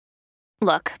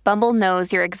Look, Bumble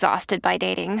knows you're exhausted by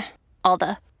dating. All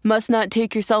the must not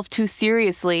take yourself too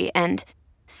seriously and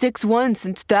 6'1"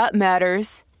 since that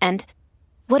matters. And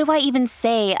what do I even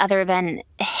say other than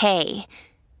hey?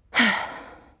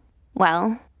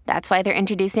 Well, that's why they're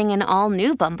introducing an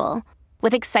all-new Bumble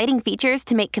with exciting features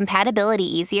to make compatibility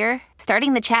easier,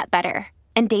 starting the chat better,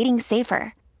 and dating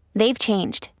safer. They've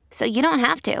changed, so you don't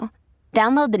have to.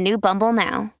 Download the new Bumble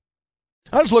now.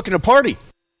 I was looking to party.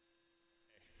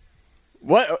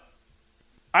 What?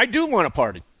 I do want to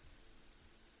party.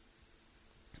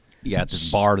 Yeah, at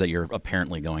this bar that you're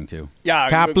apparently going to. Yeah,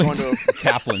 Kaplan's. I'm going to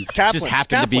Kaplan's. Just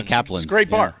happened to be Kaplan's. It's a great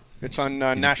bar. Yeah. It's on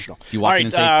National. Do you walk in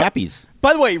and say Cappies?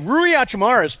 By the way, Rui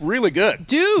Hachimura is really good.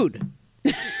 Dude.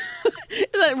 Is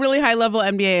that really high-level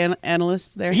NBA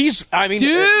analyst there? He's really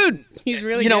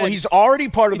really good. good. He's already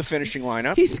part of the finishing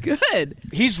lineup. He's good.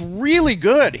 He's really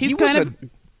good. He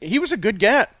was a good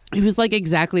get. He was like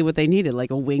exactly what they needed,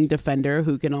 like a wing defender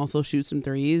who can also shoot some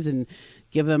threes and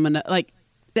give them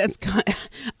that's kind of,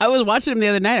 I was watching him the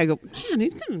other night. I go, man,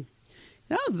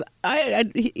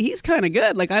 he's kind of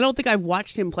good. Like, I don't think I've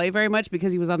watched him play very much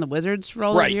because he was on the Wizards for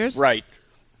all those years. Right.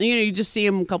 You just see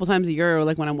him a couple times a year, or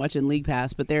like when I'm watching League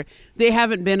Pass. But they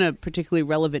haven't been a particularly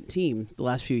relevant team the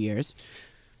last few years.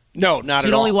 No, not so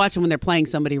at all. you only watch them when they're playing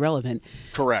somebody relevant.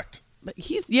 Correct. But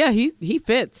he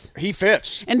fits. He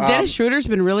fits. And Dennis Schroeder's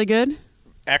been really good.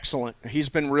 Excellent. He's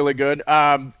been really good.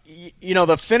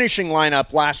 The finishing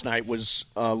lineup last night was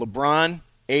LeBron,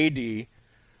 AD,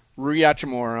 Rui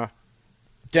Hachimura,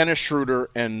 Dennis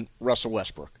Schroeder, and Russell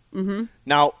Westbrook. Mm-hmm.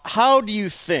 Now, how do you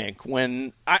think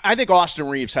when – I think Austin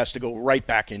Reeves has to go right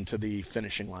back into the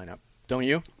finishing lineup, don't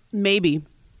you? Maybe.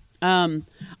 I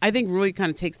think Rui kind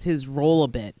of takes his role a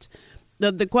bit.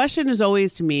 The question is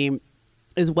always to me,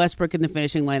 is Westbrook in the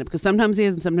finishing lineup? Because sometimes he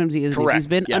is and sometimes he isn't. Correct. If he's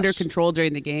been Yes. under control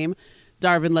during the game,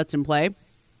 Darvin lets him play.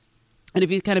 And if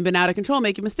he's kind of been out of control,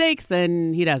 making mistakes,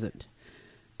 then he doesn't.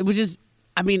 Which is,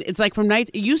 it's like from night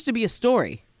 – it used to be a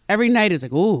story. Every night it's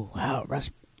like, oh, wow,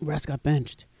 Russ got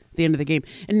benched at the end of the game.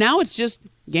 And now it's just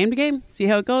game to game, see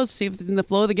how it goes, see if it's in the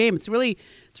flow of the game. It's really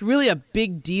a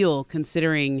big deal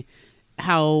considering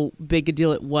how big a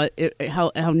deal it was,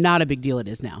 how not a big deal it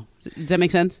is now. Does that make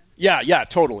sense? Yeah,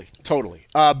 totally.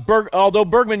 Although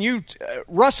Bergman,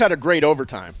 Russ had a great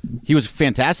overtime. He was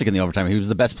fantastic in the overtime. He was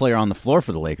the best player on the floor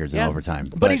for the Lakers in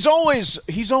overtime. But he's always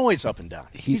up and down.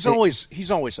 He's always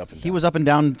up and down. He was up and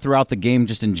down throughout the game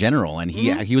just in general, and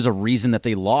he was a reason that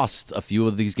they lost a few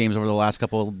of these games over the last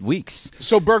couple of weeks.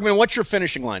 So Bergman, what's your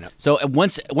finishing lineup? So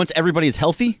once everybody is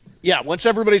healthy, once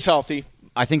everybody's healthy.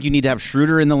 I think you need to have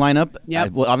Schroeder in the lineup.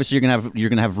 Yep. Well, obviously you're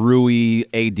gonna have Rui,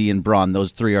 AD, and Braun.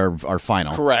 Those three are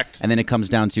final. Correct. And then it comes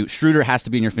down to Schroeder has to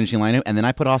be in your finishing lineup, and then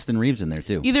I put Austin Reeves in there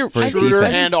too. Either for his Schroeder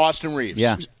defense. and Austin Reeves.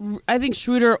 Yeah. I think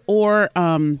Schroeder or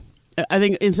I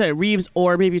think instead of Reeves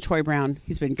or maybe Troy Brown.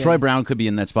 He's been good. Troy Brown could be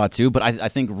in that spot too, but I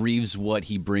think Reeves, what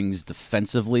he brings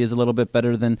defensively is a little bit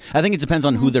better than. I think it depends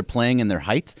on who they're playing and their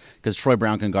height, because Troy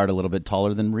Brown can guard a little bit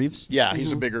taller than Reeves. Yeah,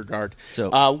 he's a bigger guard. So,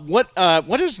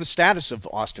 what is the status of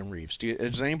Austin Reeves?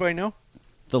 Does anybody know?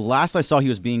 The last I saw, he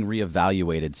was being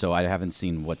reevaluated, so I haven't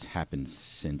seen what's happened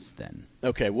since then.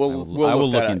 Okay, I will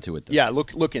look into it, though. Yeah,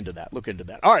 look into that. Look into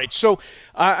that. All right, so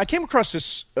I came across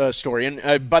this story,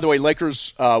 and by the way,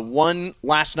 Lakers won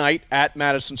last night at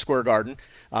Madison Square Garden.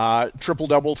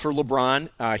 Triple-double for LeBron.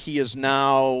 He is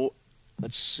now,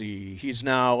 he's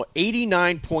now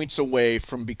 89 points away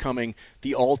from becoming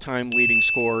the all-time leading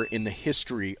scorer in the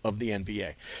history of the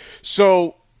NBA.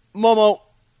 So, Momo,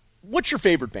 what's your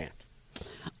favorite band?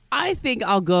 I think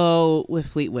I'll go with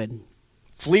Fleetwood.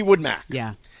 Fleetwood Mac.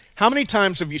 Yeah. How many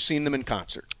times have you seen them in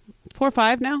concert? 4 or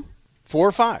 5 now? 4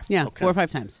 or 5? Yeah, okay. 4 or 5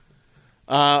 times.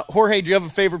 Jorge, do you have a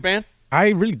favorite band? I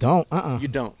really don't. You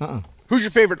don't? Who's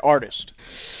your favorite artist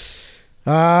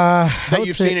that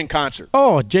you've seen in concert?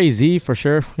 Oh, Jay-Z for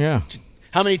sure, yeah.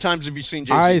 How many times have you seen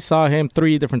Jay-Z? I saw him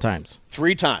 3 different times.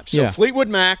 3 times. So yeah. Fleetwood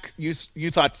Mac, you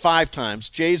thought 5 times.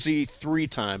 Jay-Z, 3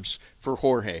 times for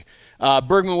Jorge.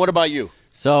 Bergman, what about you?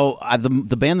 So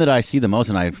the band that I see the most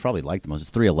and I probably like the most is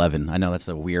 311. I know that's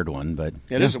a weird one, but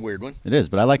It is a weird one. It is,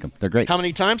 but I like them. They're great. How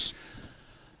many times?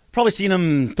 Probably seen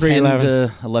them 10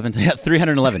 to 11. Yeah,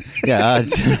 311. Yeah,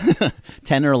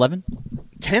 10 or 11.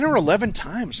 10 or 11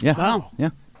 times. Yeah. Wow. Yeah.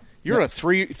 You're a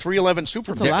 311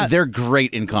 super fan. They're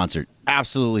great in concert.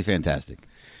 Absolutely fantastic.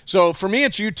 So for me,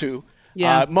 it's U2.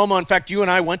 Yeah. Momo, in fact, you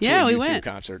and I went to a we U2 went.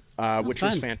 concert, which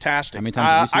fun. was fantastic. How many times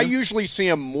have you seen I them? usually see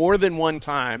them more than one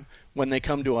time when they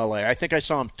come to LA. I think I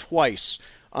saw them twice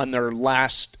on their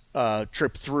last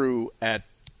trip through at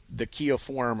the Kia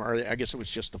Forum, or I guess it was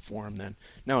just the Forum then.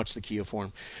 No, it's the Kia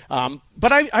Forum.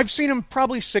 But I've seen them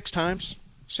probably 6 times.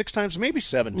 6 times, maybe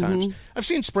 7 times. I've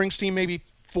seen Springsteen maybe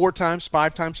 4 times,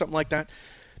 5 times, something like that.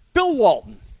 Bill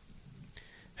Walton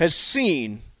has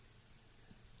seen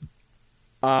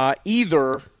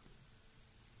either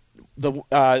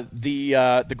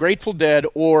the Grateful Dead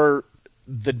or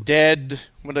the Dead.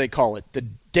 What do they call it? The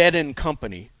Dead and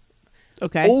Company.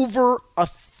 Okay. Over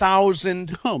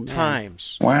 1,000 Oh, man.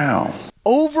 times. Wow.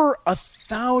 Over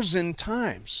 1,000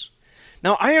 times.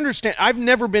 Now I understand. I've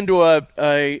never been to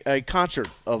a concert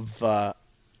of the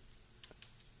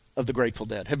Grateful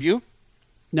Dead. Have you?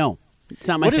 No, it's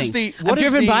not my What thing. is the- I've what is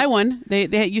driven the- by one.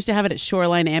 They used to have it at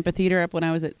Shoreline Amphitheater up when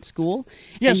I was at school.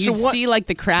 Yeah, and so you'd what- see like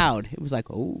the crowd. It was like,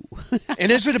 oh,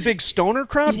 And is it a big stoner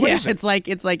crowd? What yeah. is it?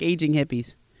 It's like aging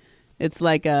hippies. It's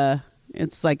like a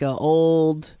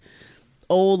old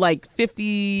like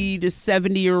 50 to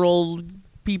 70-year-old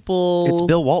people. It's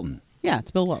Bill Walton. Yeah,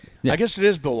 it's Bill Walton. I guess it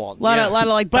is Bill Walton. A lot yeah. of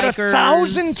like but bikers.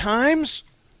 1,000 times?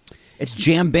 It's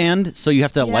jam band, so you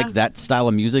have to Yeah. like that style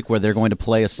of music where they're going to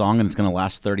play a song and it's going to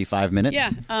last 35 minutes.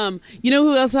 Yeah. You know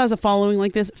who else has a following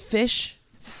like this? Fish.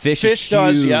 Fish Fish is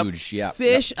does, yep. huge. Yeah.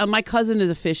 Fish. My cousin is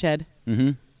a fish head.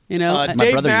 Mm-hmm. You know. My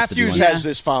Dave brother used to do Matthews one. has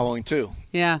this following too.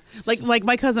 Yeah, like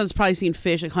my cousin has probably seen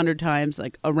Fish 100 times,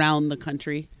 like around the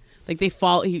country. Like they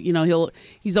fall,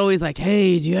 he's always like,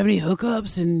 "Hey, do you have any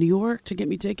hookups in New York to get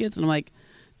me tickets?" And I'm like,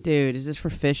 "Dude, is this for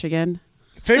Fish again?"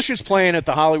 Fish is playing at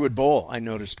the Hollywood Bowl, I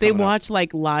noticed. They coming up. watch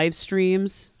like live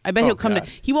streams. I bet Oh, he'll come. God.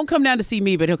 He won't come down to see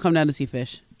me, but he'll come down to see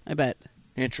Fish. I bet.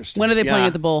 Interesting. When are they playing Yeah.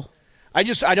 at the Bowl? I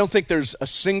don't think there's a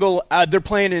single. They're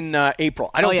playing in April.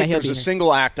 I don't Oh, yeah, think he'll there's be a here.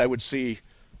 single act I would see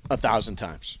 1,000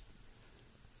 times.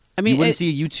 I mean, You wouldn't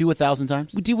see U2 1,000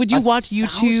 times? would you watch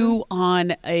U2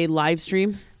 on a live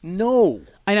stream? No,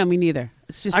 I know, me neither.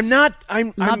 It's just I'm not.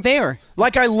 I'm not there.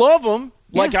 Like I love them.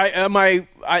 Yeah.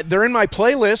 Like they're in my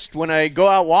playlist when I go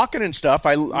out walking and stuff.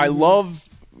 I love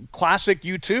classic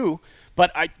U2,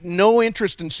 but I no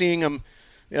interest in seeing them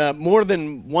more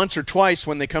than once or twice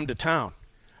when they come to town.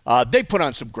 They put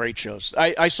on some great shows.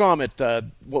 I saw them at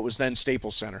what was then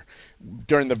Staples Center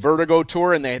during the Vertigo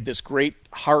tour, and they had this great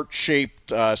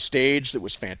heart-shaped stage that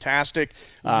was fantastic.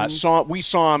 We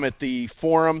saw them at the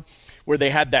Forum where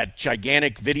they had that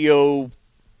gigantic video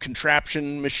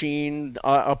contraption machine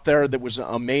up there that was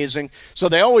amazing. So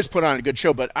they always put on a good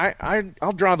show, but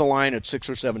I'll draw the line at 6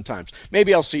 or 7 times.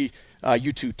 Maybe I'll see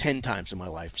U2 10 times in my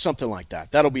life, something like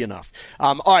that. That'll be enough.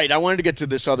 All right, I wanted to get to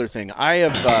this other thing. I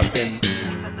have been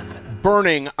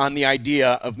burning on the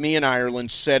idea of me and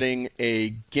Ireland setting a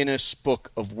Guinness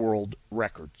Book of World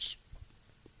Records.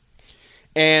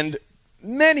 And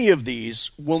many of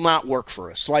these will not work for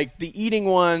us. Like the eating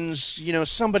ones,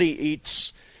 somebody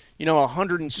eats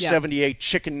 178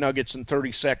 chicken nuggets in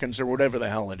 30 seconds or whatever the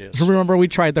hell it is. Remember we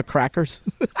tried the crackers?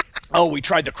 Oh, we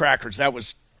tried the crackers. That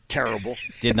was terrible.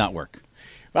 Did not work.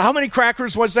 But how many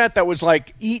crackers was that? That was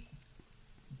like eat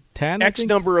 10, I X think?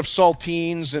 number of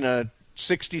saltines in a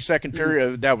 60-second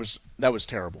period. That was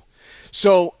terrible.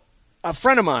 So a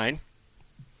friend of mine,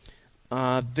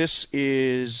 this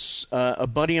is a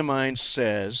buddy of mine,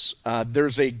 says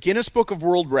there's a Guinness Book of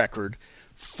World Record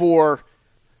for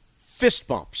fist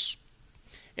bumps,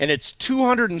 and it's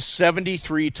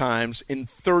 273 times in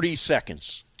 30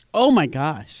 seconds. Oh my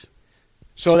gosh.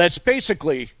 So that's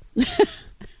basically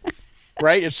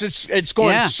right. It's going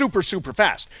Yeah. super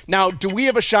fast. Now, do we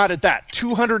have a shot at that?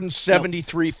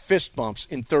 273 fist bumps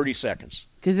in 30 seconds.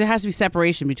 Because there has to be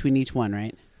separation between each one,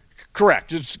 right?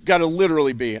 Correct. It's got to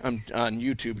literally be on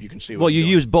YouTube. You can see. What Well, I'm you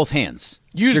doing. use both hands.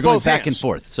 Use You're going both back hands. and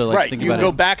forth. So like, right. think You about go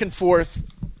it. back and forth.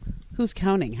 Who's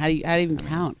counting? How do you even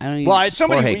count? I don't even. Well,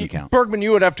 somebody. Jorge can count. Bergman,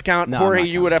 you would have to count. No, I'm Jorge, not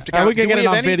you would have to We count. can Do get we it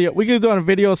have on any- video. We can do it on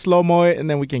video, slow mo it, and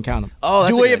then we can count them. Oh,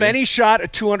 that's Do a we good have idea. any shot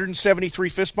at 273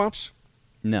 fist bumps?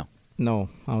 No. No.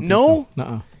 I don't No? think so.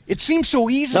 Nuh-uh. It seems so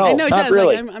easy. No. I know it not does.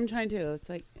 really. Like, I'm trying to. It's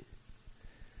like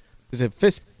Is it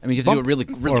fist? I mean, you have to do it bump really,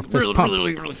 really, or fist really, pump?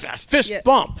 really, really fast. Fist Yeah.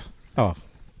 bump. Oh,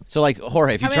 So, like,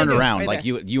 Jorge, if you How many turned I do? around, Right like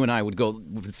there. you and I would go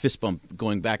fist bump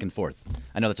going back and forth.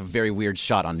 I know that's a very weird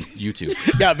shot on YouTube.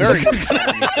 Yeah, very.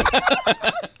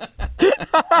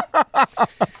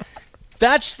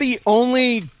 That's the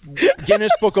only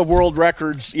Guinness Book of World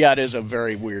Records. Yeah, it is a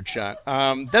very weird shot.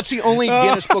 That's the only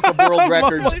Guinness Book of World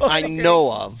Records I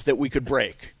know of that we could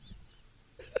break.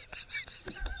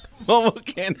 Momo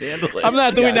can't handle it. I'm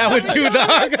not doing that with you,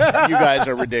 dog. You guys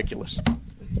are ridiculous.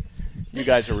 You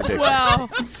guys are ridiculous. wow.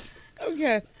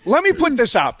 Okay. Let me put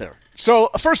this out there. So,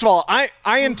 first of all, I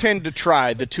intend to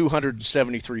try the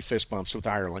 273 fist bumps with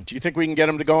Ireland. Do you think we can get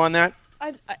them to go on that?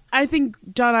 I think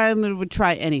John Ireland would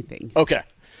try anything. Okay.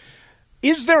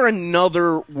 Is there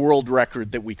another world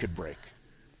record that we could break?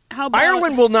 How about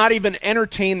Ireland will not even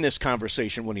entertain this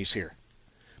conversation when he's here.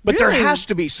 But there Really? has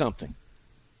to be something.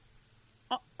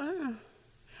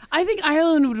 I think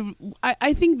Ireland would.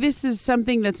 I think this is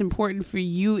something that's important for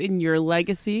you in your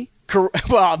legacy.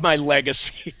 Well, my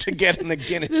legacy to get in the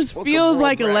Guinness This Book of feels World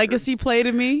like a Records. legacy play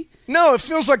to me. No, it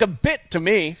feels like a bit to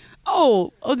me.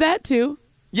 Oh, that too.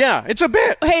 Yeah, it's a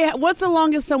bit. Hey, what's the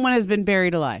longest someone has been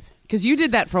buried alive? Because you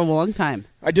did that for a long time.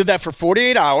 I did that for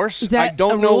 48 hours. Is that I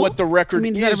don't a know rule? what the record I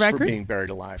mean, is that a is for record? being buried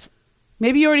alive.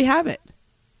 Maybe you already have it.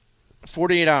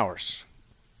 48 hours.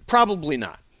 Probably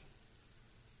not.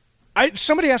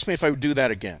 Somebody asked me if I would do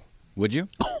that again. Would you?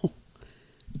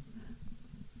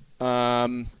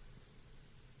 For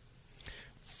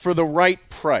the right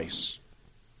price.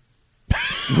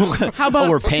 How about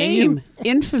we're paying you? fame,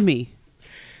 infamy?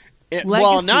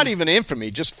 Well, Legacy. not even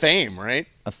infamy, just fame, right?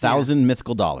 1,000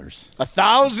 mythical dollars.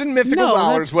 1,000 mythical No,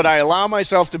 dollars that's- would I allow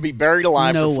myself to be buried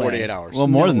alive No for 48 way. hours. Well,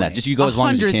 more No than way. that. Just you go as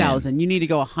long as you can. 100,000. You need to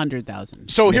go 100,000.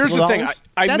 So here's the mythical thing. dollars?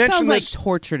 I That mentioned sounds like this.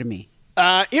 torture to me.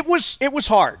 It was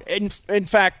hard. In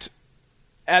fact,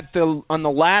 on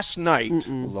the last night,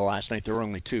 there were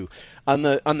only two. On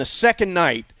the second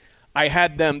night, I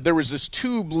had them. There was this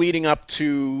tube leading up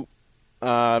to,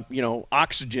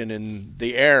 oxygen in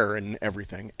the air and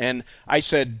everything. And I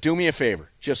said, "Do me a favor,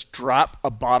 just drop a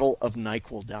bottle of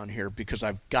NyQuil down here because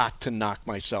I've got to knock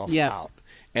myself Yeah. out."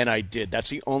 And I did.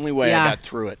 That's the only way Yeah. I got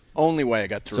through it. Only way I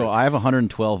got through So it. I have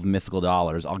 112 mythical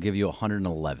dollars. I'll give you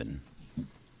 111.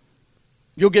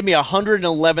 You'll give me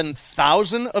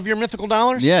 111,000 of your mythical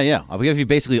dollars? Yeah. I'll give you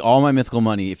basically all my mythical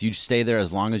money if you stay there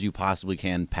as long as you possibly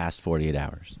can past 48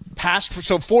 hours.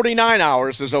 So 49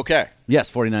 hours is okay. Yes,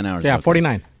 49 hours. Yeah, okay.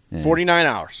 49. Yeah. 49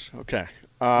 hours. Okay.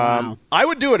 Wow. I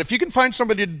would do it. If you can find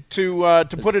somebody to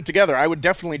put it together, I would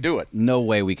definitely do it. No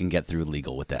way we can get through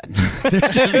legal with that.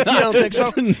 You don't think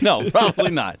so? No,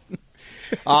 probably not.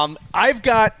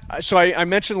 I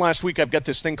mentioned last week, I've got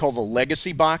this thing called a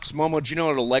legacy box. Momo, do you know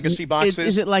what a legacy box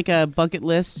Is it like a bucket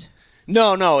list?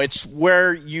 No, it's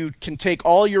where you can take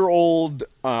all your old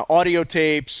audio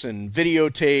tapes and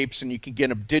videotapes and you can get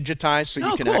them digitized so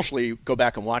you can cool. actually go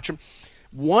back and watch them.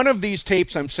 One of these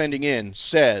tapes I'm sending in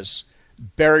says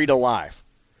Buried Alive.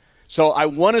 So I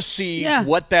want to see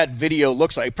what that video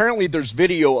looks like. Apparently there's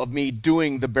video of me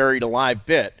doing the Buried Alive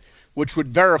bit, which would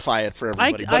verify it for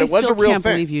everybody. But I it was still a real can't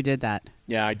thing. believe you did that.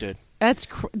 Yeah, I did.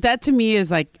 That to me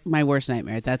is like my worst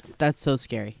nightmare. That's so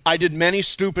scary. I did many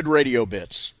stupid radio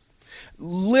bits.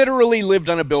 Literally lived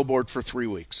on a billboard for 3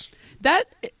 weeks. That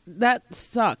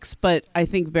sucks, but I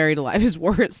think Buried Alive is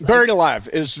worse. Buried Alive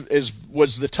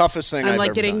was the toughest thing I'm I've like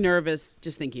ever getting done. nervous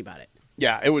just thinking about it.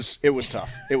 Yeah, it was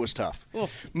tough. It was tough. Cool.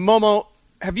 Momo,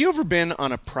 have you ever been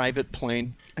on a private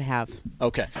plane? I have.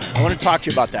 Okay. I want to talk to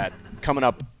you about that coming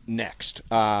up next.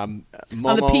 Momo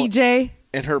On the PJ?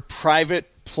 and her private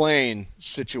plane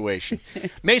situation.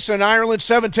 Mason, Ireland,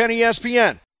 710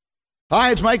 ESPN.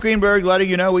 Hi, it's Mike Greenberg letting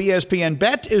you know ESPN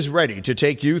Bet is ready to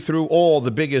take you through all the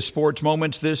biggest sports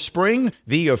moments this spring.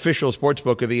 The official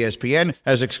sportsbook of ESPN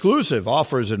has exclusive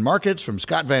offers and markets from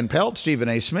Scott Van Pelt, Stephen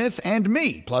A. Smith, and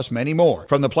me, plus many more.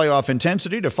 From the playoff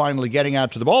intensity to finally getting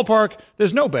out to the ballpark,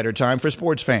 there's no better time for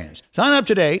sports fans. Sign up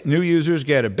today. New users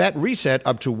get a bet reset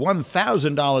up to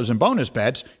 $1,000 in bonus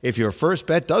bets if your first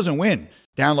bet doesn't win.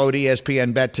 Download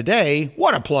ESPN Bet today.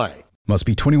 What a play. Must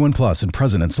be 21 plus and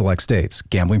present in select states.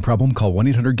 Gambling problem? Call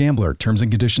 1-800-GAMBLER. Terms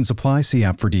and conditions apply. See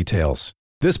app for details.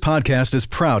 This podcast is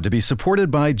proud to be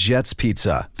supported by Jets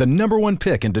Pizza, the #1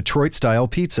 pick in Detroit-style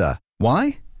pizza.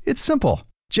 Why? It's simple.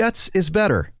 Jets is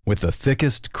better. With the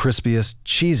thickest, crispiest,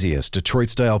 cheesiest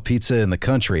Detroit-style pizza in the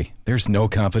country, there's no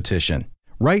competition.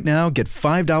 Right now, get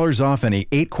 $5 off any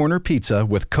 8-corner pizza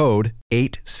with code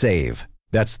 8SAVE.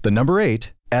 That's the number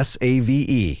 8,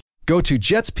 S-A-V-E. Go to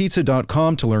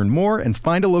jetspizza.com to learn more and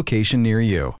find a location near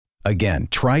you. Again,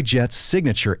 try Jet's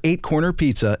signature 8-corner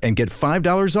pizza and get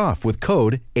 $5 off with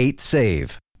code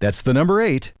 8SAVE. That's the number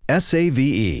 8,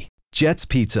 S-A-V-E. Jet's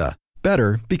Pizza.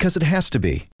 Better because it has to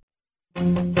be.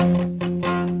 I'm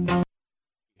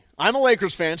a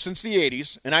Lakers fan since the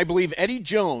 80s, and I believe Eddie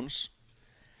Jones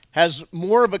has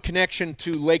more of a connection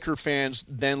to Laker fans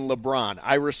than LeBron.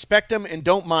 I respect him and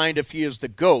don't mind if he is the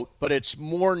GOAT, but it's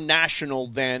more national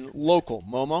than local.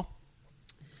 Momo?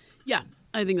 Yeah,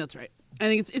 I think that's right. I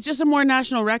think it's just a more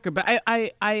national record, but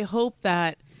I hope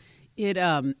that it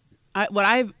what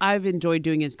I've enjoyed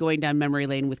doing is going down memory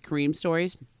lane with Kareem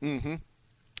stories. Mm-hmm.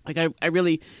 Like I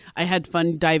had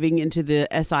fun diving into the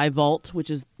SI Vault, which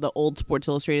is the old Sports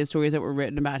Illustrated stories that were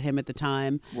written about him at the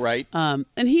time. Right. And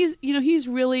he's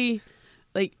really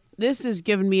like, this has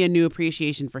given me a new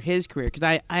appreciation for his career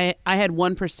because I had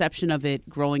one perception of it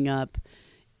growing up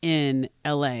in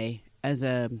LA as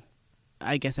a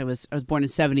I guess I was born in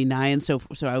 '79, so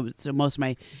most of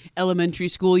my elementary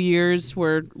school years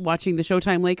were watching the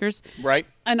Showtime Lakers. Right.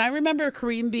 And I remember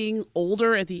Kareem being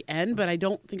older at the end, but I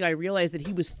don't think I realized that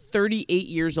he was 38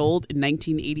 years old in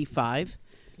 1985.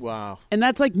 Wow. And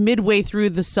that's like midway through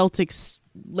the Celtics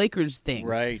Lakers thing.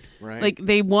 Right. Right. Like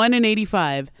they won in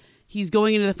 '85. He's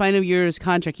going into the final year of his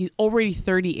contract. He's already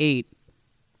 38.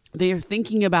 They are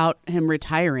thinking about him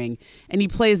retiring, and he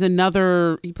plays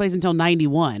until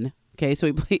 91. Okay,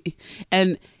 so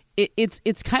and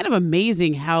it's kind of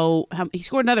amazing how he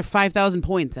scored another 5,000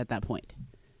 points at that point.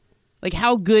 Like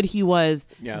how good he was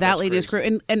that late in his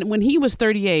career. And when he was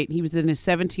 38, he was in his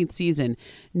 17th season.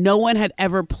 No one had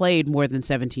ever played more than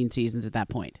 17 seasons at that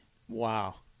point.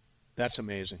 Wow. That's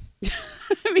amazing.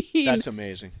 I mean, that's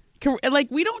amazing.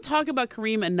 Like we don't talk about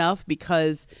Kareem enough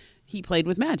because he played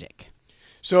with Magic.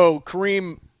 So,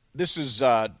 Kareem, this is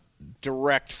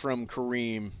direct from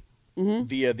Kareem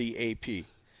via the AP.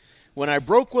 When I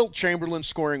broke Wilt Chamberlain's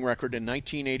scoring record in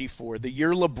 1984, the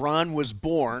year LeBron was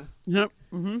born,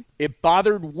 it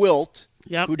bothered Wilt,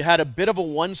 who'd had a bit of a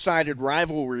one-sided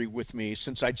rivalry with me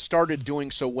since I'd started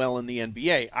doing so well in the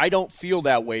NBA. I don't feel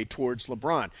that way towards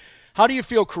LeBron. How do you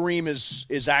feel Kareem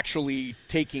is actually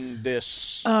taking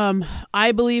this?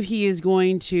 I believe he is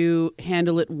going to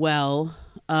handle it well.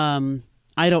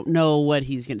 I don't know what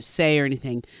he's going to say or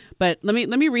anything, but let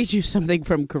me read you something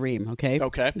from Kareem. Okay.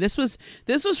 Okay. This was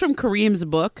from Kareem's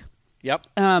book. Yep.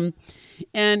 And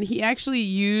he actually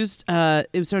used it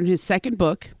was from his second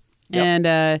book, Yep.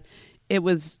 and it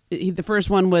was the first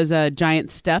one was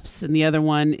Giant Steps, and the other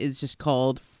one is just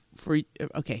called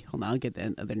okay, hold on, I'll get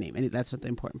the other name. And that's not the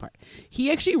important part.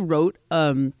 He actually wrote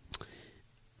a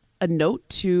note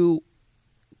to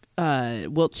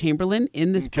Wilt Chamberlain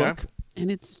in this book, and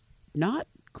it's not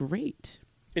great.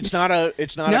 It's not a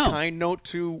kind note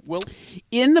to Wilt?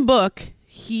 In the book,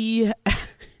 he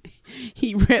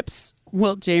rips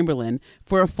Wilt Chamberlain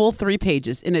for a full 3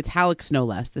 pages in italics, no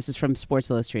less. This is from Sports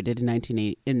Illustrated in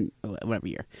 1980, in whatever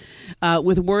year,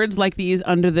 with words like these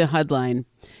under the headline: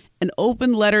 "An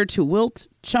open letter to Wilt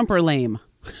Chumperlame."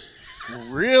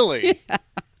 Really? Yeah.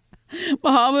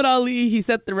 Muhammad Ali, he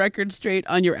set the record straight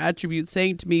on your attributes,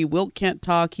 saying to me, Wilt can't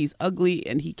talk, he's ugly,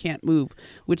 and he can't move,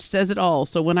 which says it all.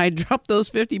 So when I dropped those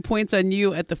 50 points on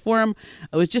you at the forum,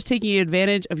 I was just taking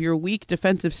advantage of your weak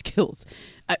defensive skills.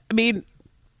 I mean,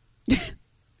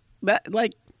 that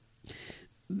like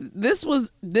this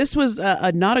was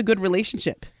not a good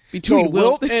relationship between so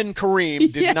Wilt and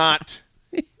Kareem did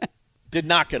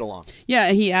not get along. Yeah,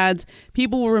 and he adds,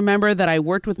 people will remember that I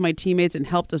worked with my teammates and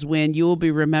helped us win. You will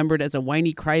be remembered as a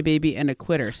whiny crybaby and a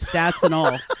quitter, stats and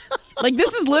all. Like,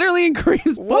 this is literally in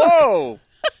Kareem's book. Whoa.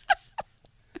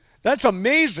 That's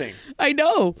amazing. I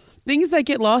know. Things that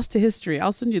get lost to history.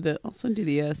 I'll send you the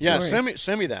story. Yeah,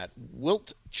 send me that.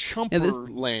 Wilt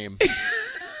Chumperlame.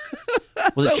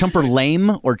 Was it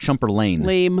Chumperlame or Chumperlane?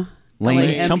 Lame.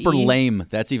 Lame. Chumperlame.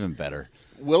 That's even better.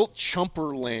 Wilt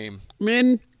Chumperlame. I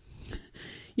mean,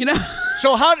 you know.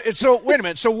 So wait a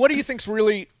minute. So what do you think's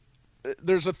really?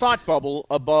 There's a thought bubble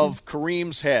above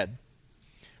Kareem's head.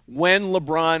 When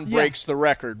LeBron breaks the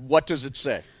record, what does it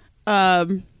say?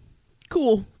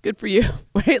 Cool, good for you.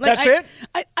 Right? That's it?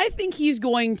 I think he's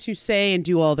going to say and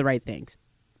do all the right things.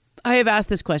 I have asked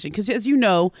this question because, as you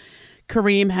know,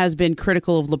 Kareem has been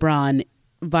critical of LeBron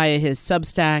via his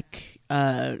Substack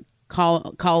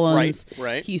columns.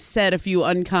 Right. He's said a few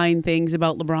unkind things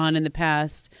about LeBron in the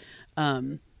past.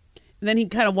 Then he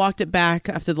kind of walked it back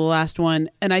after the last one.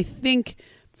 And I think,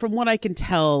 from what I can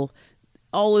tell,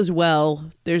 all is well.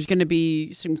 There's going to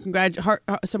be some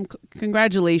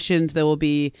congratulations. There will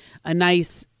be a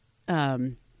nice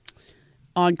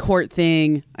on-court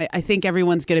thing. I think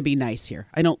everyone's going to be nice here.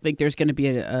 I don't think there's going to be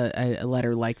a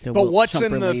letter like the. But what's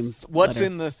in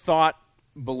the thought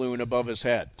balloon above his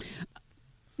head?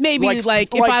 Maybe if I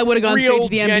would have gone straight to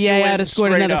the NBA, I'd have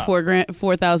scored another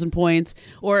 4,000 points.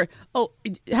 Or how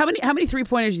many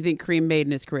 3-pointers do you think Kareem made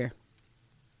in his career?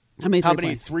 How many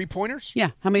 3-pointers?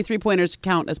 Yeah, how many 3-pointers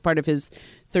count as part of his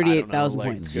 38,000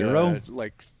 points? 0?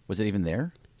 Was it even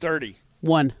there? 30.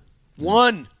 1.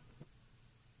 The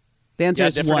answer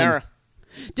is different 1. Era.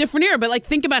 Different era, but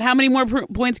think about how many more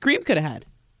points Kareem could have had.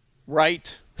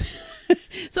 Right.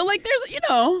 So there's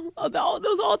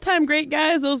those all-time great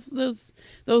guys, those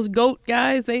GOAT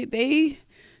guys. They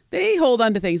hold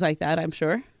on to things like that. I'm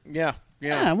sure. Yeah.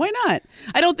 Why not?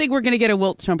 I don't think we're gonna get a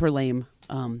Wilt Chumperlame.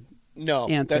 No,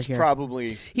 answer that's here.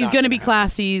 Probably he's going to be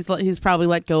classy. He's probably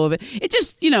let go of it. It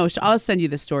just, I'll send you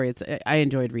the story. I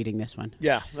enjoyed reading this one.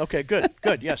 Yeah. Okay. Good.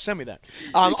 Yeah. Send me that.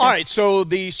 All right. So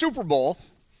the Super Bowl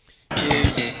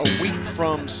is a week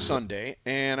from Sunday,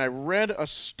 and I read a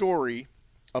story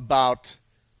about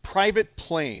private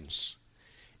planes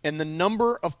and the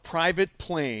number of private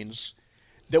planes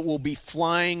that will be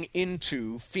flying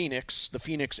into Phoenix, the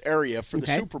Phoenix area, for the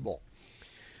Super Bowl.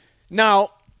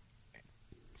 Now,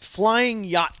 Flying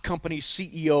Yacht Company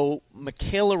CEO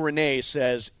Michaela Renee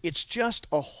says it's just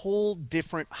a whole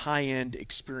different high-end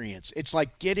experience. It's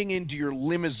like getting into your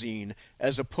limousine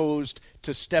as opposed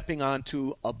to stepping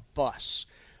onto a bus.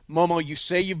 Momo, you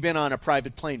say you've been on a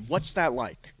private plane. What's that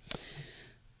like?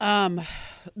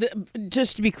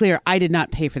 Just to be clear, I did not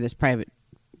pay for this private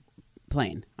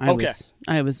plane. I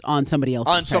was on somebody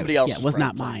else's. On somebody else's. Yeah, it was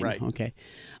not plane, mine. right. Okay.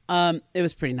 It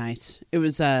was pretty nice. It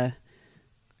was.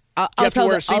 You have to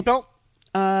wear a seatbelt?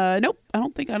 Nope. I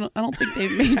don't think they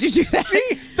made you do that.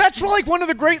 See, that's like one of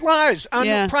the great lies. On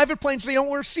Yeah. private planes, they don't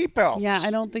wear seatbelts. Yeah,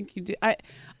 I don't think you do.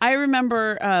 I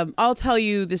remember. I'll tell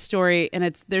you this story,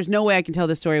 and there's no way I can tell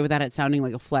this story without it sounding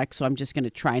like a flex. So I'm just going to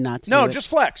try not to. No, do it. just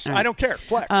flex. All right. I don't care.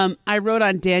 Flex. I wrote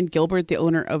on Dan Gilbert, the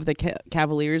owner of the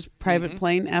Cavaliers private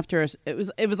plane. After it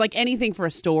was like anything for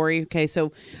a story. Okay,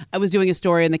 so I was doing a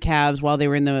story on the Cavs while they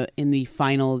were in the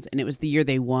finals, and it was the year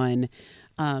they won.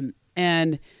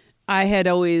 And I had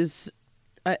always,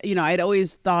 I'd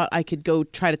always thought I could go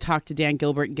try to talk to Dan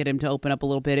Gilbert and get him to open up a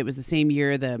little bit. It was the same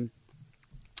year the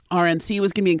RNC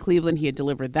was going to be in Cleveland. He had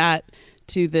delivered that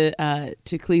to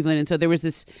Cleveland, and so there was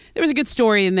a good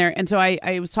story in there. And so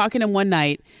I was talking to him one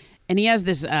night, and he has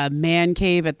this man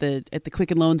cave at the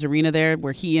Quicken Loans Arena there,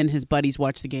 where he and his buddies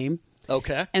watch the game.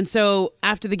 Okay. And so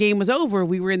after the game was over,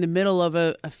 we were in the middle of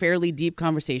a fairly deep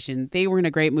conversation. They were in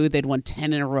a great mood. They'd won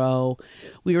 10 in a row.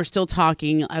 We were still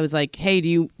talking. I was like, hey,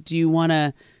 do you want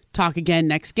to talk again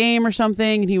next game or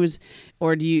something? And he was,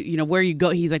 or do you, where you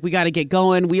go? He's like, we got to get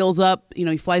going. Wheels up.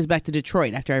 He flies back to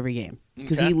Detroit after every game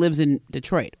because he lives in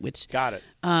Detroit, which. Got it.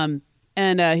 And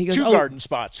he goes, Two garden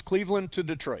spots, Cleveland to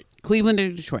Detroit. Cleveland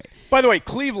to Detroit. By the way,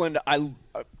 Cleveland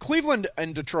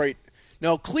and Detroit.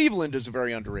 No, Cleveland is a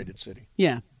very underrated city.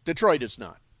 Yeah. Detroit is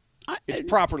not. It's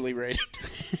properly rated.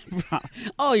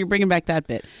 Oh, you're bringing back that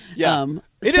bit. Yeah.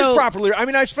 It is properly. I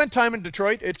mean, I spent time in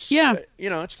Detroit. It's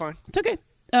it's fine. It's okay.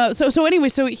 So anyway,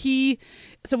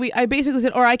 I basically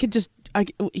said, or I could just.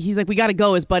 He's like, we got to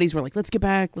go. His buddies were like, let's get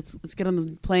back. Let's get on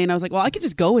the plane. I was like, well, I could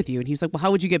just go with you. And he's like, well,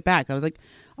 how would you get back? I was like,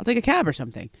 I'll take a cab or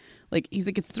something. Like, he's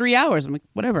like, it's 3 hours. I'm like,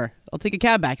 whatever. I'll take a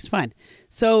cab back. It's fine.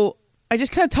 So I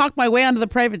just kind of talked my way onto the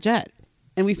private jet.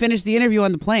 And we finished the interview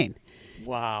on the plane.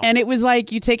 Wow. And it was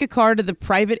like, you take a car to the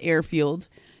private airfield.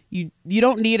 You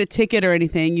don't need a ticket or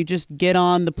anything. You just get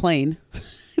on the plane.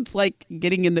 It's like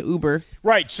getting in the Uber.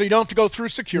 Right. So you don't have to go through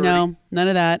security. No, none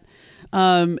of that.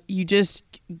 You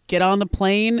just get on the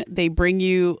plane. They bring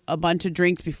you a bunch of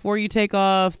drinks before you take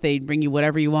off. They bring you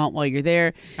whatever you want while you're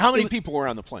there. How many people were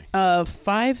on the plane?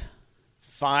 5.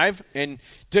 5? And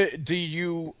did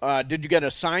you get a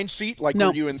assigned seat? Like, no,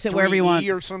 were you in sit 3E wherever you want.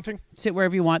 or something? Sit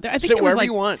wherever you want. I think sit there was wherever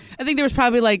you want. I think there was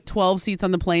probably like 12 seats on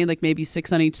the plane, like maybe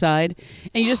 6 on each side.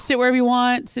 And you just sit wherever you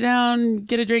want, sit down,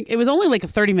 get a drink. It was only like a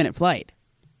 30-minute flight.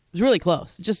 It was really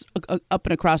close, just up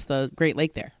and across the Great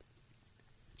Lake there.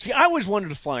 See, I always wanted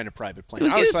to fly in a private plane. It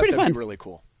was I always thought pretty that'd fun. be really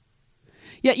cool.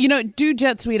 Yeah, do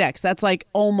Jet Suite X. That's like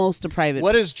almost a private.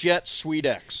 What is Jet Suite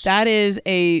X? That is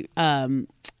a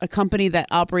company that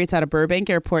operates out of Burbank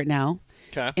Airport now.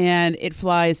 Okay. And it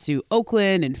flies to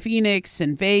Oakland and Phoenix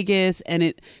and Vegas, and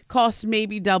it costs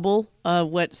maybe double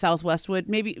what Southwest would.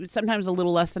 Maybe sometimes a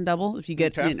little less than double if you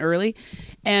get in early.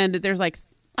 And there's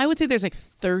I would say there's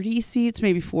 30 seats,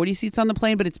 maybe 40 seats on the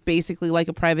plane, but it's basically like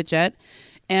a private jet.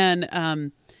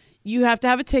 And you have to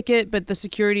have a ticket, but the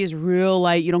security is real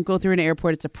light. You don't go through an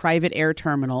airport. It's a private air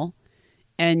terminal.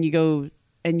 And you go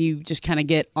and you just kind of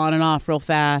get on and off real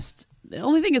fast. The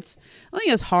only thing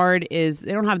that's hard is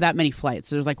they don't have that many flights.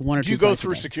 So there's like 1 or 2 Do you go flights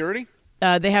through a day. security?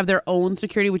 They have their own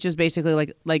security, which is basically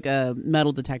like a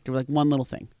metal detector, like one little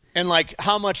thing. And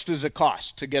how much does it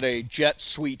cost to get a Jet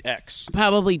Suite X?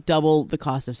 Probably double the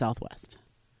cost of Southwest.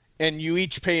 And you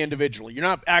each pay individually. You're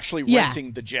not actually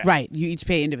renting the jet. Right. You each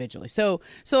pay individually. So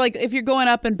like if you're going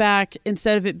up and back,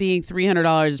 instead of it being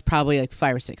 $300, it's probably like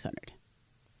 $500 or $600.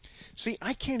 See,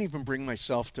 I can't even bring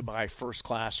myself to buy first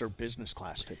class or business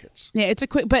class tickets. Yeah, it's a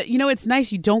quick, but it's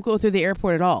nice. You don't go through the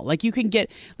airport at all. Like you can get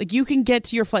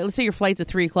to your flight. Let's say your flight's at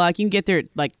 3:00. You can get there at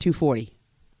like 2:40.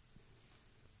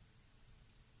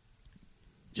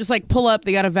 Just like pull up.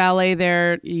 They got a valet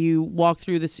there. You walk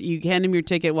through this. You hand them your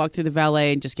ticket, walk through the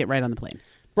valet, and just get right on the plane.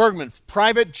 Bergman,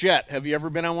 private jet. Have you ever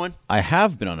been on one? I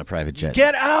have been on a private jet.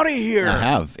 Get out of here! I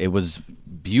have. It was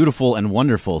beautiful and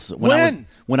wonderful. So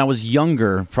when I was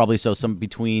younger, probably some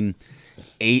between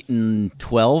 8 and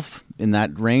 12 in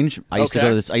that range. I used to go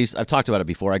to this. I've talked about it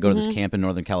before. I go to this camp in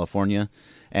Northern California,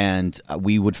 And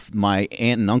my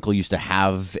aunt and uncle used to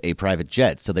have a private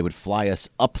jet, so they would fly us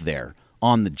up there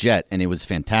on the jet, and it was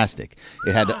fantastic.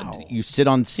 It had you sit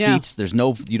on seats. Yeah.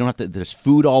 You don't have to. There's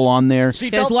food all on there.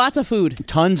 There's lots of food.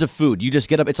 Tons of food. You just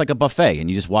get up. It's like a buffet, and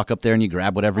you just walk up there and you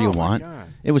grab whatever you want. God.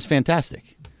 It was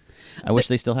fantastic. I wish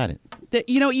they still had it.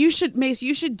 You should, Mace.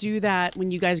 You should do that when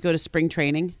you guys go to spring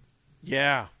training.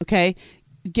 Yeah. Okay,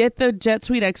 get the Jet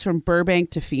Suite X from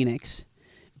Burbank to Phoenix,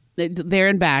 there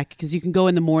and back, because you can go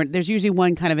in the morning. There's usually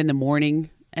one kind of in the morning,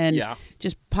 and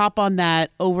just pop on that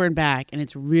over and back, and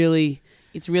it's really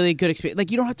a good experience.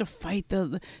 Like, you don't have to fight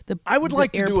the I would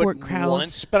like to do it crowds.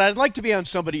 once, but I'd like to be on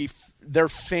somebody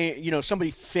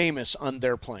somebody famous on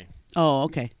their plane. Oh,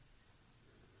 okay.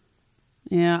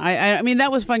 Yeah, I mean, that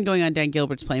was fun going on Dan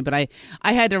Gilbert's plane, but I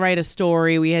had to write a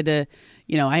story. We had to,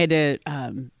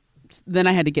 then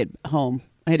I had to get home.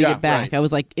 I had to get back. Right. I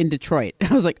was like in Detroit.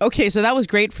 I was like, okay, so that was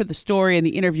great for the story and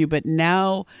the interview, but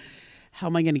now how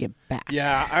am I going to get back?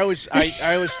 Yeah, I always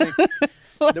think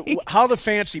how the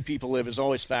fancy people live is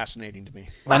always fascinating to me.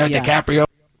 Leonardo DiCaprio.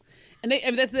 And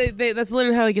that's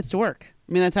literally how he gets to work.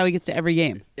 I mean, that's how he gets to every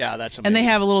game. Yeah, that's amazing. And they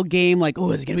have a little game like,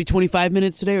 oh, is it going to be 25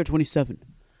 minutes today or 27?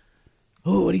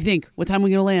 Oh, what do you think? What time are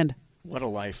we going to land? What a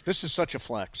life. This is such a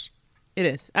flex. It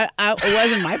is. It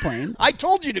wasn't my plane. I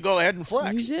told you to go ahead and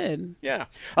flex. You did. Yeah.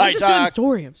 I was just doing the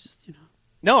story. I was just,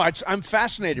 No, I'm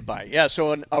fascinated by it. Yeah,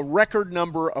 so a record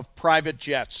number of private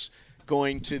jets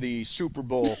going to the Super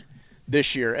Bowl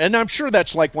this year. And I'm sure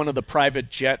that's like one of the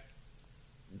private jet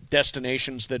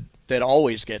destinations that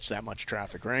always gets that much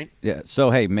traffic, right? Yeah. So,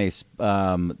 hey, Mace,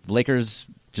 Lakers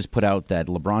just put out that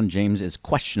LeBron James is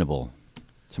questionable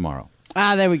tomorrow.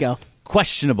 There we go.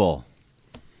 Questionable.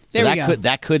 So There we go.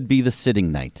 That could be the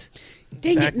sitting night.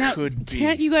 Dang That it. Now, could be.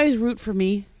 can't you guys root for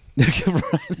me?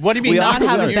 What do you mean? Not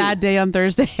have a you? bad day on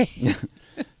Thursday.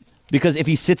 Because if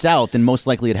he sits out, then most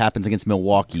likely it happens against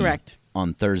Milwaukee Correct.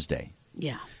 on Thursday.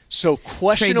 Yeah. So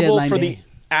questionable deadline for day.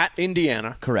 at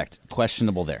Indiana. Correct.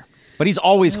 Questionable there. But he's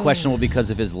always questionable because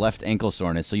of his left ankle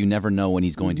soreness, so you never know when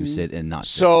he's going to sit and not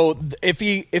sit. So if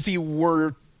he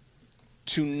were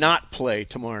to not play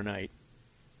tomorrow night,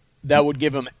 that would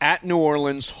give him at New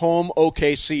Orleans, home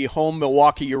OKC, home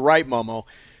Milwaukee. You're right, Momo.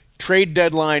 Trade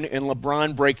deadline and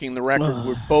LeBron breaking the record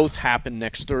would both happen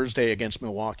next Thursday against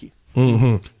Milwaukee.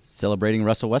 Mm-hmm. Celebrating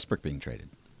Russell Westbrook being traded.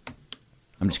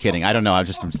 I'm just kidding. I don't know. I'm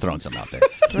just throwing something out there.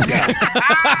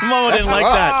 Momo didn't like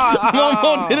that.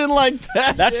 Momo didn't like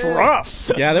that. That's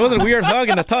rough. Yeah, there was a weird hug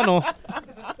in the tunnel.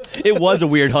 It was a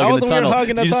weird hug in was the a weird tunnel. hug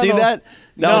in the Did you see tunnel. that?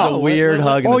 That was a weird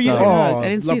hug in the tunnel. I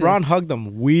didn't see LeBron this. hugged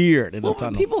them weird in the Well,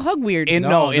 tunnel. people hug weird. In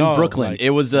No, Brooklyn. like,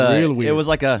 it was real weird. It was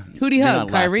like a. Who'd he you're hug, not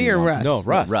Kyrie lasting or long. Russ? No,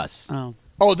 Russ. Russ. Oh.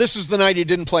 Oh, this is the night he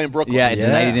didn't play in Brooklyn. Yeah, the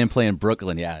Yeah. night he didn't play in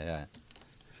Brooklyn. Yeah.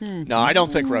 No, I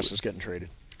don't think Russ is getting traded.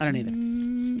 I don't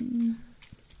either.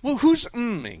 Well, who's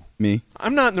me? Me?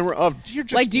 I'm not in the. You're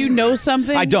just Like, do you know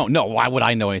something? I don't know. Why would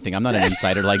I know anything? I'm not an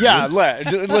insider like Yeah, you.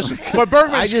 listen. But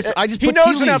Bergman, I just he put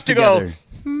knows tea enough leaves to go. together.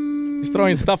 He's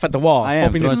throwing stuff at the wall, I am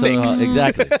hoping it throwing something sticks.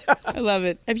 out. Exactly. I love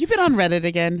it. Have you been on Reddit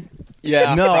again?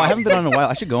 Yeah, No, I haven't been on in a while.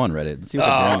 I should go on Reddit and see what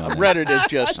they're doing on there. Reddit is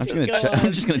just.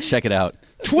 I'm just gonna check it out.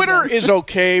 Twitter is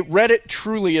okay. Reddit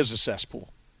truly is a cesspool.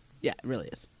 Yeah, it really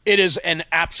is. It is an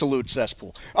absolute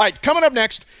cesspool. All right, coming up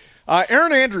next,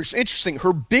 Erin Andrews. Interesting.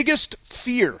 Her biggest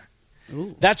fear.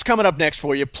 Ooh. That's coming up next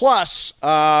for you. Plus,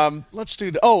 let's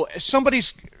do the. Oh,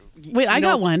 somebody's. Wait, I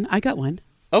got one.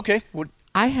 Okay. What?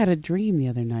 I had a dream the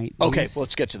other night. Okay, Yes. well,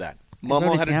 let's get to that. wrote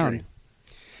Momo it had a down. dream.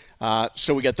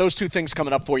 So we got those two things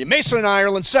coming up for you. Mason and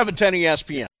Ireland, 710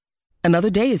 ESPN. Another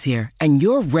day is here, and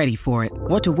you're ready for it.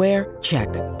 What to wear? Check.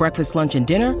 Breakfast, lunch, and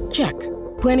dinner? Check.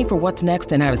 Planning for what's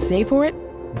next and how to save for it?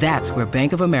 That's where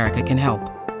Bank of America can help.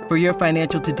 For your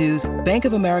financial to-dos, Bank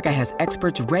of America has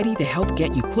experts ready to help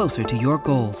get you closer to your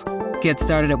goals. Get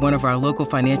started at one of our local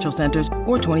financial centers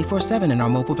or 24/7 in our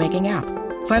mobile banking app.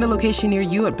 Find a location near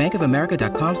you at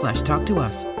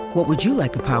bankofamerica.com/talktous. What would you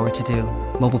like the power to do?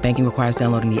 Mobile banking requires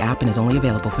downloading the app and is only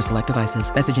available for select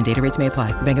devices. Message and data rates may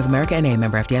apply. Bank of America NA,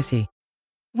 member FDIC.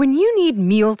 When you need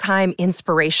mealtime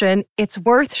inspiration, it's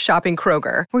worth shopping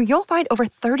Kroger, where you'll find over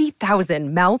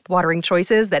 30,000 mouth-watering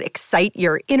choices that excite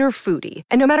your inner foodie.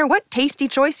 And no matter what tasty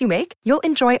choice you make, you'll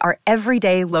enjoy our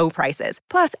everyday low prices,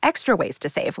 plus extra ways to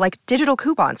save, like digital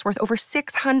coupons worth over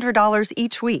 $600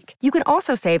 each week. You can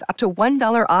also save up to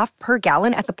 $1 off per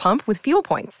gallon at the pump with fuel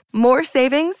points. More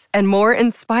savings and more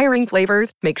inspiring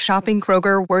flavors make shopping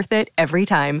Kroger worth it every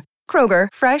time. Kroger,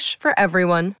 fresh for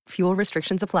everyone. Fuel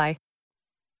restrictions apply.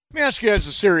 Let me ask you guys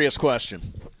a serious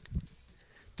question.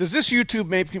 Does this YouTube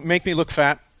make me look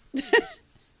fat?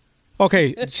 Okay,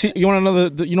 you want to know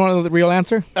the real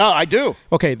answer? Oh, I do.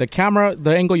 Okay, the camera,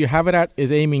 the angle you have it at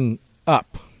is aiming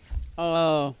up.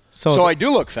 Oh. So I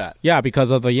do look fat. Yeah, because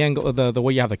of the angle, the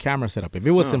way you have the camera set up. If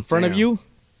it was in front of you,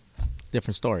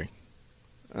 different story.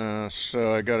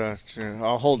 So I gotta.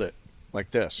 I'll hold it like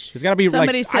this. It's gotta be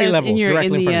Somebody like says eye level,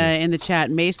 directly in the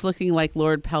chat, Mace looking like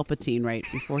Lord Palpatine right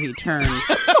before he turned.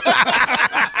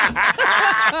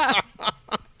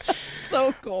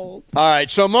 So cold. All right,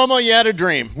 so Momo, you had a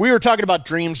dream. We were talking about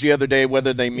dreams the other day,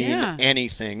 whether they mean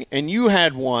anything, and you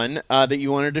had one that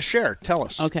you wanted to share. Tell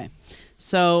us. Okay,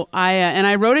 so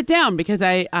I wrote it down because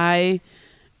we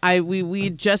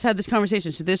just had this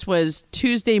conversation. So this was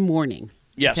Tuesday morning.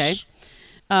 Yes. Okay.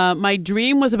 My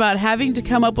dream was about having to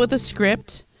come up with a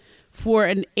script for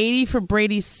an 80 for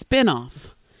Brady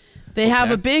spinoff. They have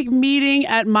a big meeting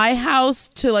at my house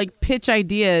to like pitch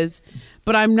ideas.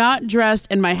 But I'm not dressed,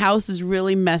 and my house is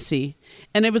really messy.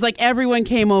 And it was like everyone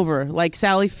came over, like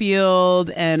Sally Field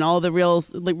and all the real,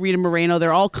 like Rita Moreno.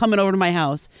 They're all coming over to my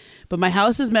house. But my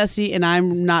house is messy, and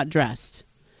I'm not dressed.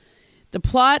 The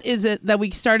plot is that we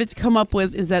started to come up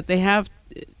with is that they have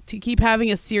to keep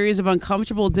having a series of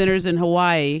uncomfortable dinners in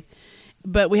Hawaii,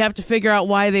 but we have to figure out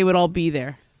why they would all be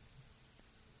there.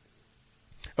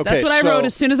 Okay, that's what I wrote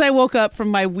as soon as I woke up from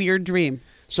my weird dream.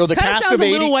 So the Kinda cast sounds of 80,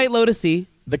 a little White Lotus-y.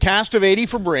 The cast of 80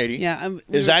 for Brady is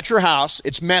we're- at your house.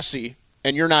 It's messy,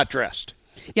 and you're not dressed.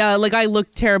 Yeah, like I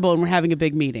look terrible, and we're having a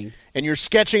big meeting. And you're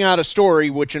sketching out a story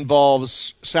which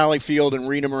involves Sally Field and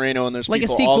Rita Moreno and those Like a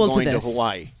people sequel all going to to this.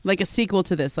 Hawaii. Like a sequel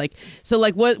to this. Like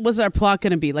what was our plot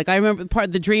going to be? Like I remember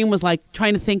the dream was like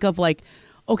trying to think of like,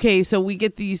 okay, so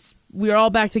we're all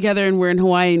back together and we're in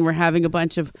Hawaii and we're having a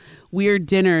bunch of weird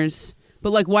dinners. But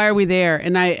like, why are we there?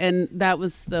 And that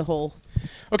was the whole.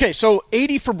 Okay, so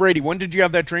 80 for Brady. When did you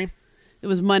have that dream? It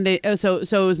was Monday. So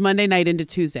it was Monday night into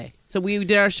Tuesday. So we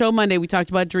did our show Monday. We talked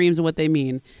about dreams and what they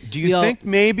mean. Do you think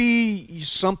maybe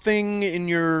something in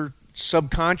your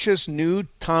subconscious knew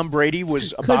Tom Brady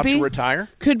was about to retire?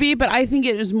 Could be, but I think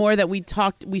it was more that we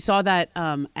saw that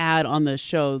ad on the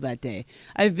show that day.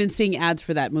 I've been seeing ads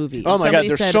for that movie. Oh my God,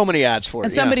 there's so many ads for it.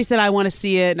 And somebody said, I want to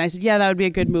see it. And I said, yeah, that would be a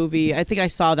good movie. I think I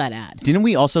saw that ad. Didn't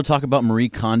we also talk about Marie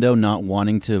Kondo not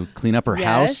wanting to clean up her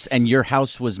house? And your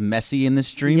house was messy in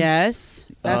this dream? Yes,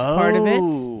 that's part of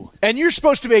it. And you're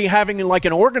supposed to be having like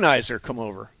an organizer come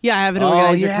over. Yeah, I have an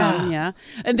organizer come, yeah.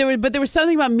 And there was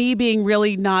something about me being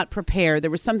really not prepared.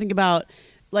 There was something about,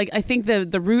 like, I think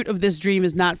the root of this dream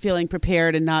is not feeling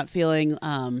prepared and not feeling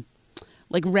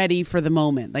like ready for the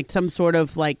moment, like some sort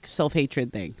of like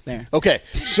self-hatred thing there. Okay,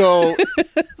 so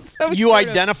you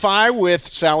identify with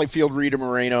Sally Field, Rita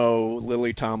Moreno,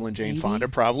 Lily Tomlin, Jane Fonda,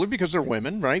 probably because they're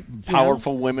women, right?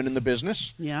 Powerful women in the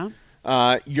business. Yeah.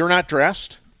 You're not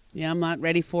dressed. Yeah, I'm not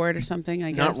ready for it or something,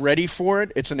 I guess. Not ready for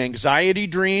it. It's an anxiety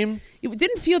dream. It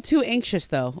didn't feel too anxious,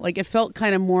 though. Like, it felt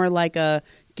kind of more like a,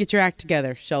 get your act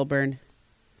together, Shelburne.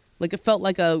 Like, it felt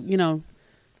like a,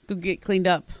 go get cleaned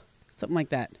up. Something like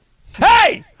that.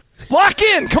 Hey! Block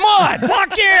in! Come on!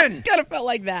 Block in! Kind of felt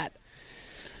like that.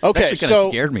 Okay, that kind of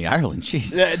scared me, Ireland.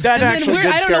 Jeez. That actually did scare me,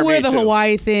 I don't know where the too.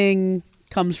 Hawaii thing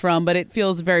comes from, but it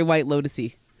feels very White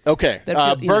Lotus-y. Okay.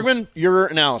 Bergman, your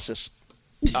analysis.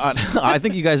 I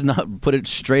think you guys not put it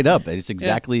straight up. It's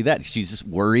exactly that. She's just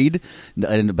worried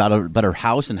about her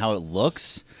house and how it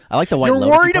looks. I like the White Lotus.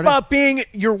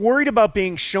 You're worried about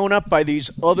being shown up by these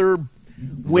other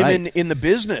women in the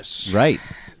business. Right.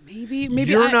 Maybe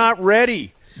you're not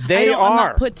ready. I'm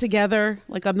not put together.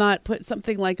 Like, I'm not put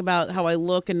something like about how I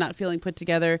look and not feeling put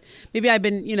together. Maybe I've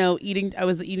been, eating. I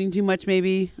was eating too much.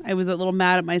 Maybe I was a little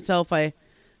mad at myself. I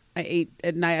ate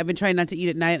at night. I've been trying not to eat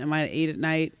at night. I might ate at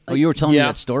night. Like, you were telling me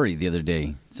that story the other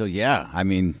day. So yeah, I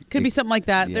mean, could be something like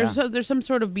that. Yeah. There's some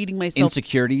sort of beating myself.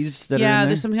 Insecurities that are in there?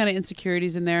 There's some kind of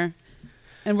insecurities in there,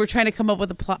 and we're trying to come up with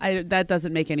a plot. That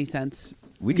doesn't make any sense.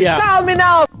 We could, Tell me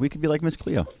now. We could be like Miss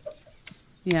Cleo.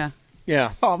 Yeah.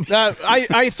 Yeah.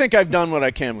 I think I've done what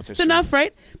I can with this. It's enough,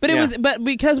 right? But it was, but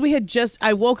because we had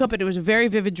I woke up and it was a very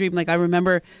vivid dream. Like, I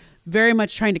remember very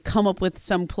much trying to come up with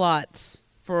some plots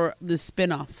for the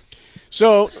spinoff.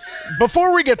 So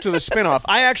before we get to the spinoff,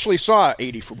 I actually saw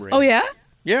 80 for Brady. Oh, yeah?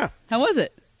 Yeah. How was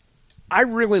it? I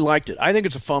really liked it. I think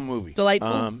it's a fun movie.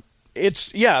 Delightful?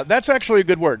 That's actually a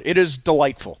good word. It is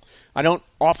delightful. I don't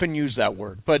often use that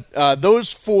word, but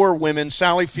those 4 women,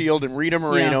 Sally Field and Rita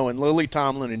Moreno and Lily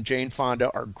Tomlin and Jane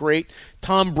Fonda, are great.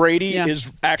 Tom Brady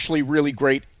is actually really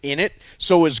great in it.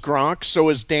 So is Gronk. So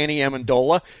is Danny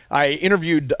Amendola. I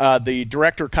interviewed the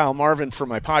director, Kyle Marvin, for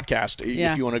my podcast,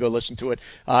 if you want to go listen to it.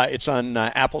 It's on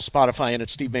Apple, Spotify, and at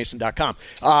stevemason.com.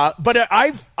 But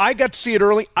I got to see it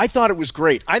early. I thought it was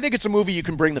great. I think it's a movie you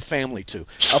can bring the family to.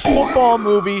 A football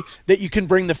movie that you can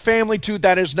bring the family to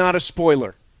that is not a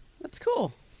spoiler. That's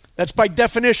cool. That's by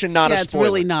definition not a spoiler. Yeah, it's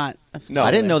really not. No,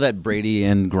 I didn't know that Brady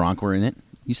and Gronk were in it.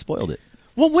 You spoiled it.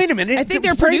 Well, wait a minute. I think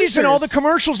they're Brady's producers. in all the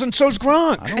commercials, and so's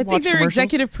Gronk. I think they're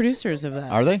executive producers of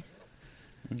that. Are they?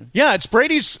 Yeah, it's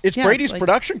Brady's. It's Brady's like,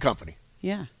 production company.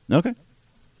 Yeah. Okay.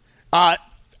 I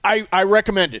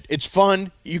recommend it. It's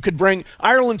fun. You could bring.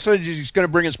 Ireland said he's going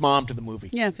to bring his mom to the movie.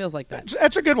 Yeah, it feels like that.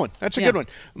 That's a good one. That's a good one.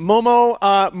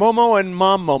 Momo and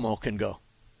Mom Momo can go.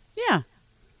 Yeah.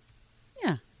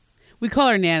 Yeah. We call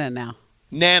her Nana now.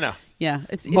 Nana. Yeah.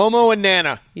 It's Momo and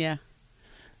Nana. Yeah.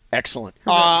 Excellent.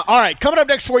 All right, coming up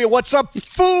next for you, What's Up,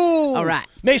 Fool? All right.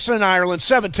 Mason and Ireland,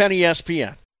 710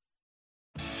 ESPN.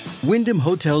 Wyndham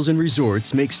Hotels and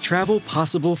Resorts makes travel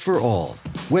possible for all.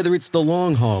 Whether it's the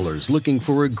long haulers looking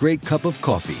for a great cup of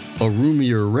coffee, a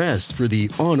roomier rest for the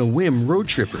on-a-whim road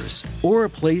trippers, or a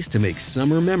place to make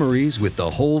summer memories with the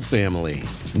whole family.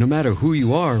 No matter who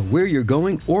you are, where you're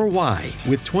going, or why,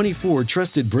 with 24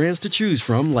 trusted brands to choose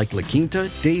from like La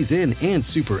Quinta, Days Inn, and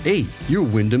Super 8, your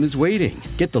Wyndham is waiting.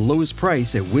 Get the lowest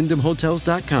price at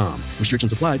WyndhamHotels.com.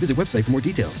 Restrictions apply. Visit website for more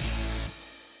details.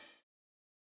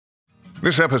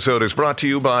 This episode is brought to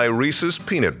you by Reese's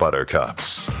Peanut Butter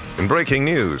Cups. In breaking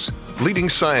news, leading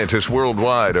scientists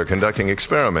worldwide are conducting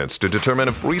experiments to determine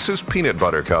if Reese's Peanut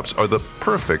Butter Cups are the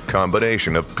perfect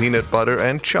combination of peanut butter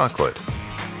and chocolate.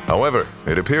 However,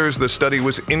 it appears the study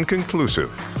was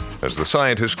inconclusive, as the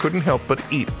scientists couldn't help but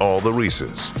eat all the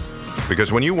Reese's.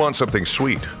 Because when you want something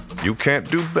sweet, you can't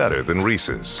do better than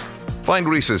Reese's. Find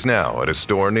Reese's now at a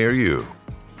store near you.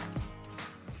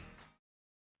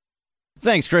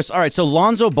 Thanks, Chris. All right, so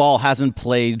Lonzo Ball hasn't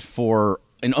played for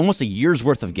almost a year's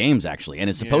worth of games, actually, and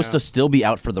is supposed to still be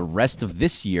out for the rest of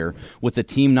this year with the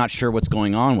team not sure what's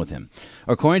going on with him.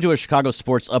 According to a Chicago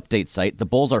sports update site, the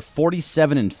Bulls are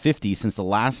 47-50 since the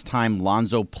last time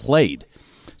Lonzo played.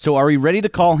 So are we ready to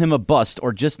call him a bust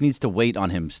or just needs to wait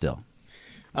on him still?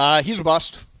 He's a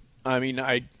bust. I mean,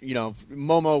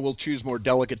 Momo will choose more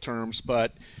delicate terms,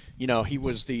 but, he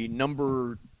was the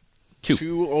number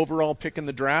 2 overall pick in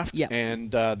the draft,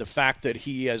 and the fact that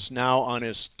he is now on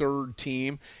his 3rd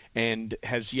team and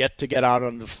has yet to get out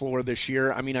on the floor this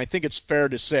year, I mean, I think it's fair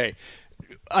to say,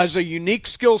 as a unique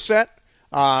skill set,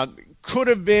 could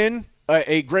have been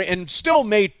a great, and still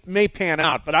may pan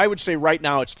out, but I would say right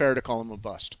now it's fair to call him a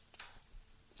bust.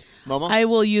 Momo? I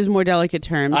will use more delicate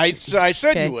terms. I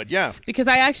said you would, yeah. Because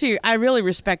I really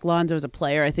respect Lonzo as a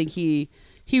player. I think he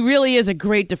really is a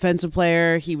great defensive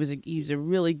player. He's a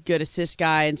really good assist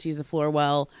guy and sees the floor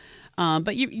well.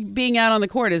 But being out on the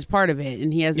court is part of it,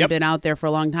 and he hasn't been out there for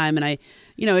a long time. And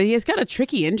he has got a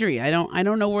tricky injury. I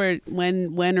don't know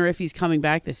when or if he's coming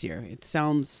back this year. It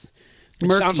sounds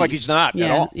murky. It sounds like he's not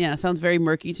at all. Yeah, it sounds very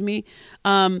murky to me.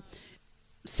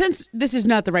 Since this is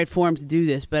not the right forum to do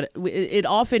this, but it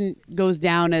often goes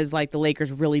down as like the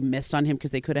Lakers really missed on him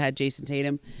because they could have had Jason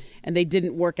Tatum, and they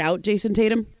didn't work out Jason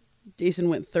Tatum. Jason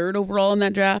went 3rd overall in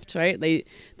that draft, right?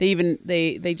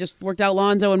 They just worked out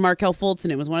Lonzo and Markelle Fultz,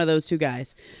 and it was one of those 2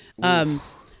 guys.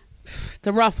 It's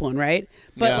a rough one, right?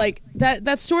 But like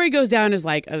that story goes down as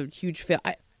like a huge fail.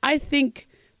 I think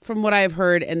from what I've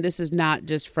heard, and this is not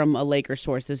just from a Lakers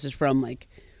source, this is from like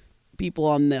people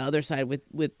on the other side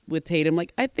with Tatum.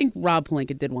 Like I think Rob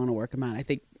Pelinka did want to work him out. I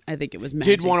think it was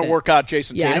Magic. Did want to work out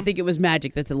Jason Tatum? Yeah, I think it was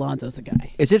Magic that Alonzo's the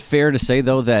guy. Is it fair to say,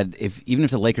 though, that even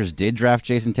if the Lakers did draft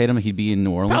Jason Tatum, he'd be in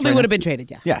New Orleans? Probably would have been traded,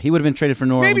 yeah. Yeah, he would have been traded for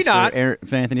New Orleans. Maybe not.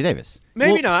 For Anthony Davis.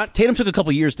 Maybe not. Tatum took a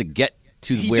couple years to get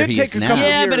to where he is now.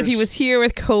 Yeah, but if he was here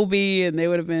with Kobe, and they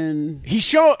would have been... He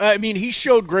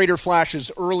showed greater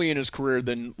flashes early in his career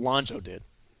than Lonzo did.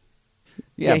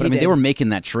 Yeah, but they were making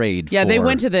that trade. Yeah, they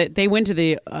went to the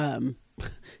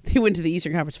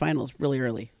Eastern Conference Finals really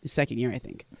early, the 2nd year, I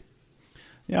think.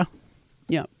 Yeah.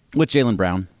 Yeah. With Jaylen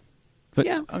Brown. But,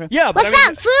 yeah. Okay. Yeah, but What's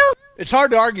up, fool? It's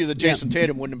hard to argue that Jason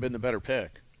Tatum wouldn't have been the better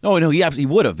pick. Oh, no, he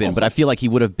would have been, but I feel like he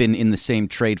would have been in the same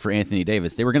trade for Anthony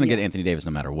Davis. They were going to get Anthony Davis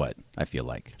no matter what, I feel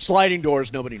like. Sliding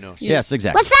doors, nobody knows. Yes,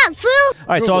 exactly. What's up, fool? All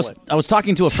right, so I was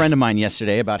talking to a friend of mine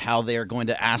yesterday about how they're going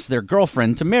to ask their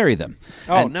girlfriend to marry them.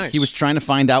 Oh, and nice. He was trying to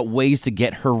find out ways to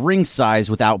get her ring size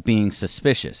without being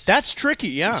suspicious. That's tricky,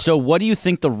 yeah. So what do you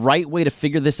think the right way to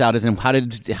figure this out is, and how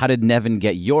did Nevin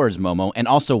get yours, Momo? And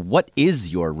also, what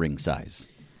is your ring size?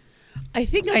 I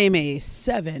think I am a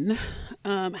 7.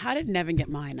 How did Nevin get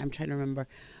mine? I'm trying to remember.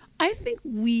 I think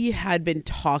we had been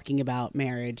talking about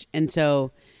marriage, and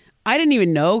so I didn't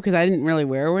even know because I didn't really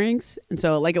wear rings. And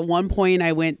so, like at one point,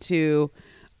 I was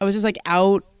just like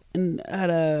out at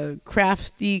a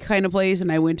crafty kind of place,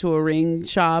 and I went to a ring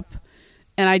shop,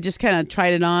 and I just kind of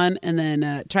tried it on, and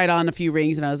then tried on a few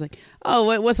rings, and I was like,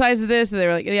 "Oh, what size is this?" And they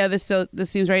were like, "Yeah, this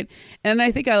seems right." And I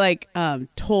think I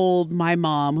told my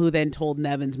mom, who then told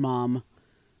Nevin's mom,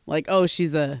 like, "Oh,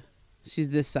 she's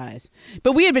this size."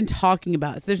 But we had been talking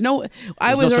about it. There's no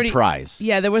surprise.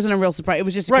 Yeah, there wasn't a real surprise. It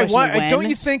was just a question of when. Don't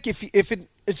you think if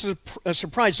it's a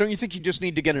surprise, don't you think you just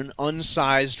need to get an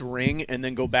unsized ring and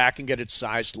then go back and get it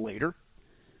sized later?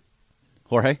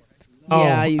 Jorge?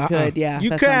 Yeah, you could. Yeah, you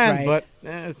that can, sounds right.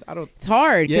 but I don't. It's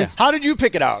hard. Yeah. How did you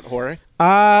pick it out, Jorge?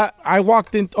 I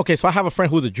walked in. Okay, so I have a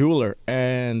friend who's a jeweler,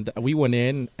 and we went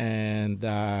in, and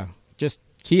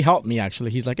he helped me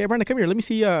actually. He's like, "Hey, Brenda, come here. Let me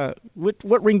see.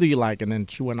 What ring do you like?" And then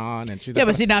she went on, and she's yeah,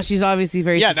 but see, now she's obviously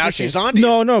very suspicious. Now she's on. To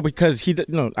you. No, because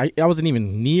I wasn't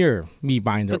even near me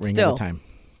buying the ring at the time.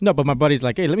 No, but my buddy's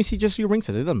like, "Hey, let me see just your ring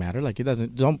size. It doesn't matter. Like, it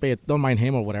doesn't. Don't mind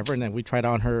him or whatever." And then we tried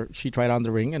on her. She tried on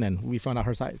the ring, and then we found out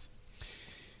her size.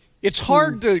 It's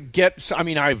hard to get. I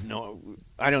mean, I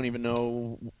don't even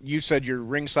know. You said your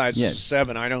ring size is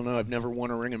 7. I don't know. I've never worn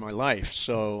a ring in my life,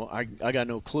 so I got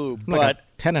no clue. Like but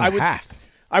 10 and a half.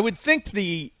 I would think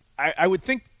I would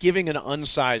think giving an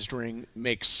unsized ring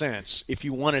makes sense if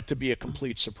you want it to be a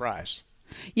complete surprise.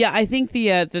 Yeah, I think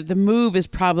the move is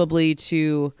probably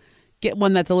to get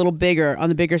one that's a little bigger, on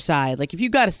the bigger side. Like if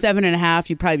you got a 7.5,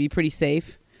 you'd probably be pretty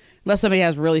safe, unless somebody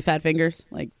has really fat fingers.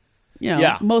 Like,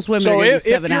 most women are going to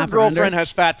be 7.5 or under. If your girlfriend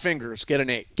has fat fingers, get an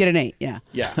 8. Get an 8, yeah.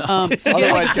 Yeah.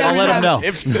 Otherwise, I'll let them know.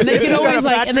 They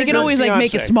can always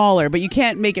make it smaller, but you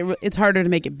can't make it. It's harder to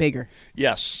make it bigger.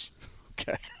 Yes.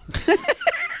 Okay.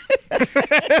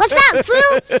 What's up,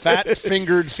 fool?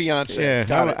 Fat-fingered fiance.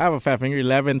 Yeah, I have a fat finger.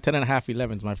 10.5,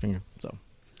 11 is my finger. So,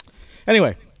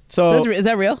 anyway, is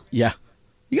that real? Yeah.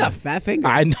 You got fat fingers.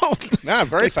 I know. Nah,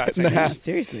 very fat fingers. Yeah,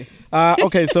 seriously.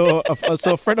 Okay, so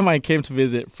a friend of mine came to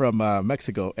visit from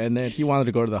Mexico, and then he wanted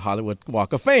to go to the Hollywood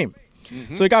Walk of Fame.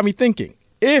 Mm-hmm. So it got me thinking,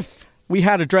 if we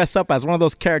had to dress up as one of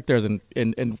those characters and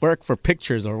work for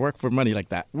pictures or work for money like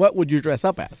that, what would you dress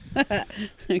up as?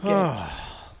 Okay. Oh,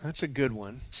 that's a good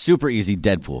one. Super easy,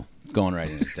 Deadpool. Going right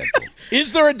in as Deadpool.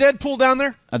 Is there a Deadpool down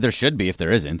there? There should be if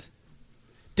there isn't.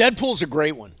 Deadpool's a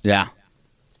great one. Yeah.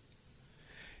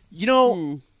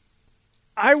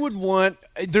 I would want.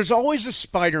 There's always a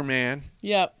Spider-Man.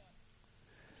 Yep.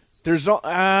 There's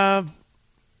Batman.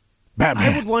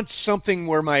 I would want something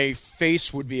where my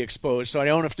face would be exposed, so I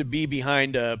don't have to be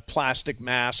behind a plastic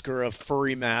mask or a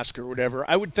furry mask or whatever.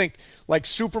 I would think like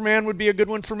Superman would be a good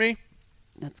one for me.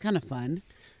 That's kind of fun.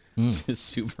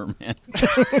 Superman.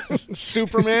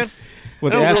 Superman.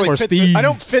 With for Steve. I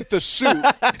don't fit the suit.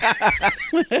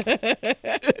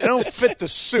 I don't fit the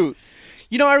suit.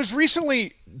 I was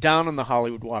recently down on the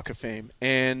Hollywood Walk of Fame,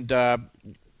 and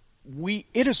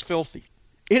it is filthy.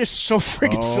 It is so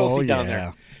freaking filthy down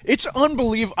there. It's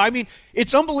unbelievable. I mean,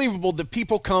 it's unbelievable that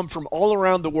people come from all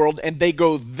around the world, and they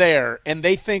go there, and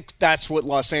they think that's what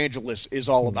Los Angeles is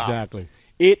all about. Exactly.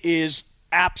 It is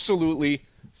absolutely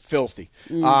filthy.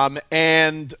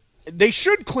 And they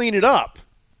should clean it up,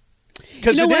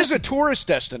 because it is a tourist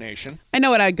destination. I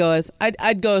know what I'd go as.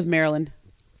 I'd go as Maryland.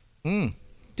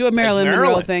 Do a Marilyn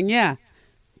Monroe thing, yeah.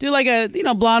 Do like a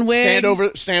blonde wig.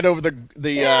 Stand over the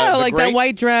like grate. that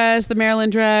white dress, the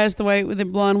Maryland dress, the white with the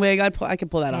blonde wig. I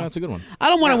could pull that off. That's a good one. I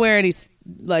don't want to wear any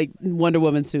like Wonder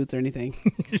Woman suits or anything.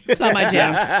 It's not my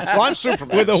jam. Well, I'm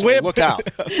Superman with a whip. Look out.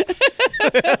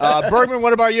 Bergman,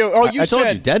 what about you? Oh, I told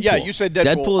you Deadpool. Yeah, you said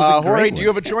Deadpool. Deadpool is a great Jorge, one. do you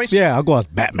have a choice? Yeah, I'll go as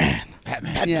Batman.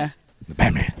 Yeah.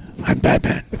 Batman. I'm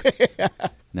Batman.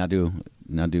 Now do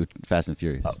Fast and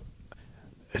Furious.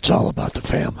 It's all about the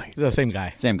family. It's the same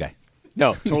guy. Same guy.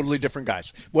 No, totally different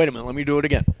guys. Wait a minute, let me do it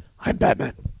again. I'm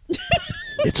Batman.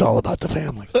 It's all about the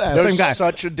family. There's same guy.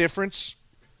 such a difference.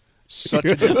 Such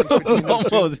a difference between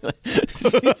those two.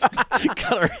 She's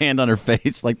got her hand on her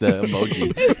face like the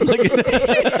emoji.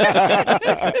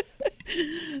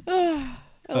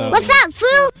 What's up,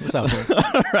 fool? What's up, fool?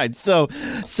 All right, so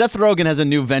Seth Rogen has a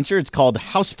new venture. It's called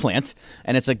Houseplant,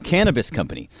 and it's a cannabis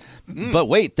company. But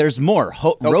wait, there's more.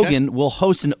 Rogen will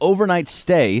host an overnight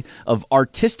stay of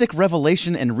artistic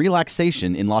revelation and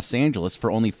relaxation in Los Angeles for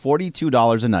only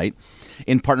 $42 a night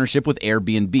in partnership with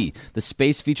Airbnb. The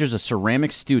space features a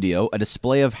ceramic studio, a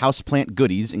display of houseplant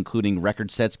goodies, including record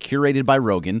sets curated by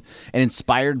Rogen and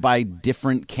inspired by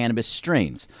different cannabis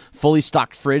strains, fully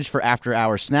stocked fridge for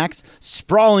after-hour snacks,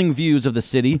 sprawling views of the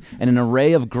city, and an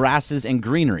array of grasses and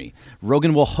greenery.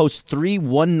 Rogen will host 3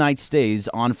 one-night stays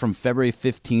on from February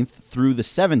 15th through the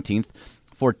 17th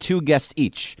for 2 guests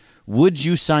each. Would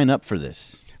you sign up for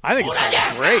this? I think it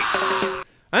sounds great. I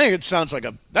think it sounds like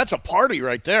that's a party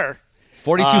right there.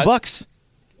 $42.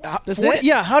 That's it?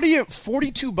 Yeah, how do you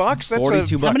 $42? That's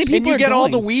 $42. How many people Can you are get all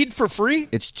going? the weed for free?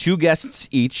 It's 2 guests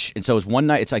each, and so it's one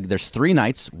night. It's like there's 3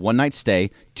 nights, 1 night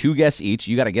stay, 2 guests each.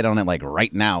 You got to get on it like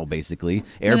right now, basically.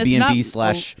 And it's not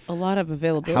Airbnb / a lot of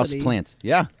availability. Houseplant.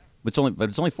 Yeah, but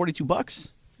it's only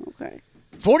 $42. Okay.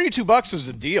 $42 is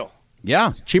a deal. Yeah,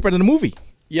 It's cheaper than a movie.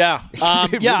 Yeah,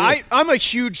 I'm a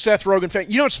huge Seth Rogen fan.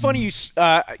 You know, it's funny.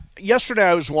 Yesterday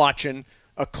I was watching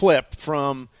a clip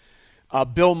from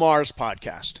Bill Maher's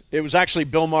podcast. It was actually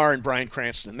Bill Maher and Bryan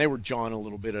Cranston. They were jawing a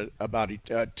little bit about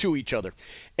to each other,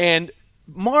 and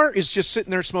Maher is just sitting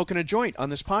there smoking a joint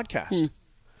on this podcast.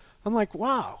 I'm like,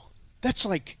 wow, that's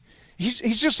like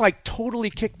he's just like totally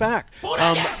kicked back.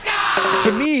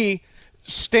 To me,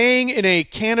 staying in a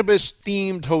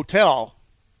cannabis-themed hotel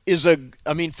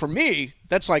for me,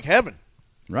 that's like heaven.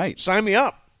 right. Sign me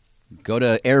up. Go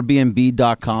to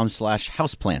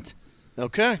Airbnb.com/houseplant.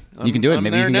 Okay. You can do it. I'm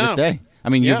Maybe you can get a now. stay. I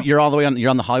mean, Yeah. you're all the way on. You're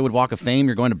on the Hollywood Walk of Fame.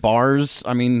 You're going to bars.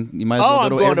 I mean, you might as well I'm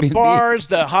go going to to Airbnb. bars.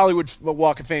 The Hollywood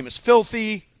Walk of Fame is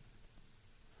filthy.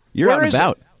 You're Where out and is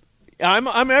about. it?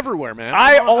 I'm everywhere, man.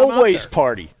 I I'm out always there.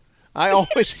 party. I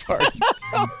always party.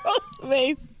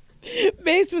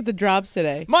 Based with the drops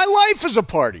today. My life is a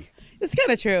party. It's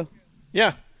kind of true.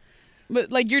 Yeah.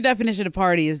 But like your definition of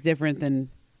party is different than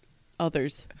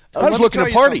others. I was Let me looking tell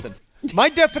to you party. something. My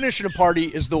definition of party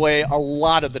is the way a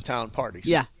lot of the town parties.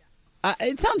 Yeah.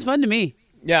 It sounds fun to me.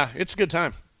 Yeah, it's a good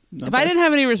time. If I didn't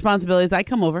have any responsibilities, I'd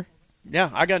come over. Yeah,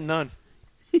 I got none.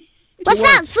 What's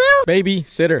up, fool?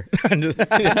 Babysitter.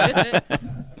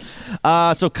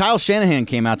 So Kyle Shanahan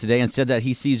came out today and said that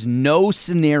he sees no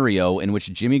scenario in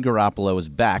which Jimmy Garoppolo is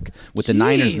back with the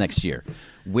Niners Jeez. next year.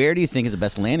 Where do you think is the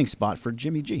best landing spot for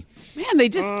Jimmy G? Man, they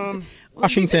just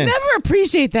Washington. They never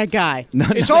appreciate that guy.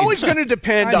 It's always going to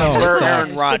depend I know, on where it sucks. Aaron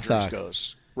It Rodgers sucks.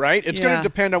 goes, right? It's going Yeah. to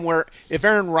depend on where. If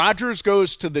Aaron Rodgers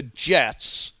goes to the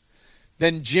Jets,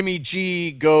 then Jimmy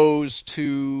G goes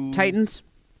to Titans.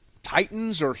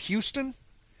 Titans or Houston.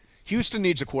 Houston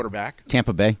needs a quarterback.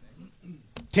 Tampa Bay.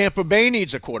 Tampa Bay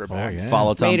needs a quarterback.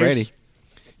 Follow Tom Raiders. Brady.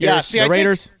 Yeah, The see, I think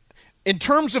Raiders. in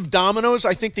terms of dominoes,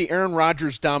 I think the Aaron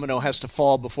Rodgers domino has to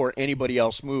fall before anybody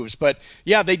else moves. But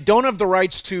yeah, they don't have the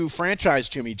rights to franchise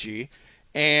Jimmy G,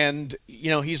 and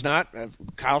he's not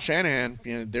Kyle Shanahan.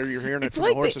 There you're hearing it from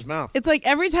the horse's mouth. It's like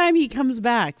every time he comes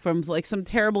back from like some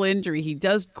terrible injury, he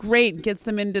does great and gets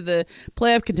them into the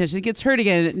playoff contention. He gets hurt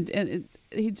again, and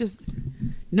he just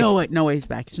no way he's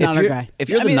back. He's not our guy. if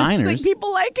you're I the mean, it's Niners- like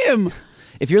people like him.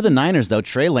 If you're the Niners, though,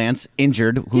 Trey Lance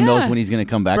injured. Who Yeah. knows when he's going to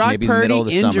come back? Brock Maybe in the middle of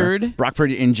the Purdy summer. injured. Brock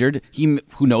Purdy injured.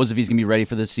 Who knows if he's going to be ready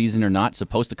for this season or not?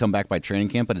 Supposed to come back by training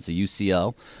camp, but it's a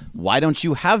UCL. Why don't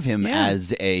you have him Yeah.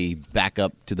 as a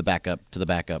backup to the backup to the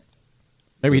backup?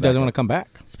 Maybe he doesn't want to come back.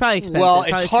 It's probably expensive. Well,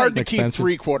 Probably it's hard to expensive. keep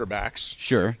 3 quarterbacks.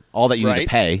 Sure, all that you need to Right.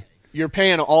 pay. You're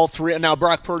paying all 3. Now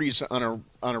Brock Purdy's on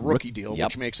a rookie deal, Yep.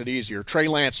 which makes it easier. Trey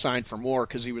Lance signed for more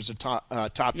because he was a top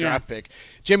Yeah. draft pick.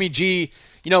 Jimmy G,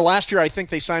 last year I think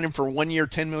they signed him for 1 year,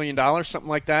 $10 million, something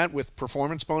like that, with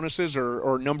performance bonuses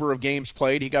or number of games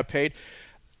played. He got paid.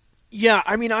 Yeah,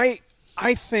 I mean, I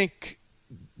think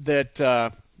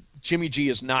that Jimmy G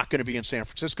is not going to be in San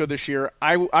Francisco this year.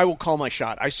 I will call my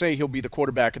shot. I say he'll be the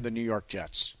quarterback of the New York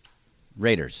Jets.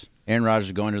 Raiders. Aaron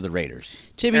Rodgers going to the Raiders.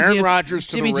 Aaron Rodgers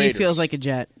to the Jimmy G Raiders. feels like a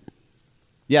Jet.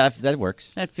 Yeah, that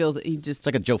works. That feels he just It's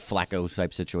like a Joe Flacco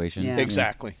type situation. Yeah.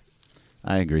 Exactly.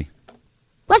 I agree.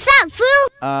 What's up, fool?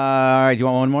 All right, do you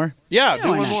want one more? Yeah, Yeah, do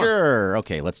why one not? more. Sure.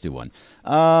 Okay, let's do one.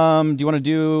 Do you want to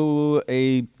do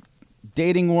a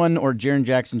dating one or Jaren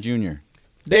Jackson Jr.?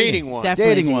 Dating one.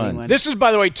 definitely Dating dating one. This is,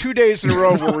 by the way, 2 days in a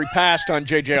row where we passed on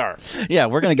JJR. Yeah,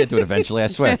 we're going to get to it eventually, I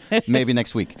swear. Maybe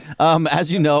next week.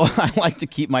 As you know, I like to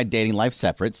keep my dating life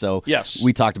separate. So Yes.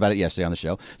 we talked about it yesterday on the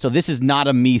show. So this is not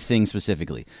a me thing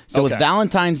specifically. So with Okay.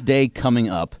 Valentine's Day coming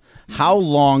up, How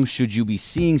long should you be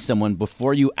seeing someone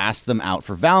before you ask them out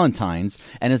for Valentine's?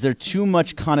 And is there too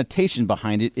much connotation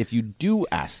behind it if you do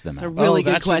ask them It's out? a really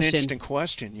good that's question. an interesting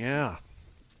question, yeah.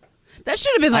 That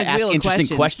should have been like I ask Wheel of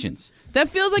interesting questions. That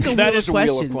feels like a That Wheel is of a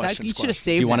Wheel of Questions. Questions You should have Do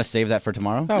saved you want to that. save that for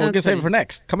tomorrow? No, we're gonna That's save it funny. for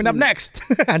next. Coming up next.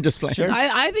 I'm just playing.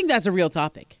 I think that's a real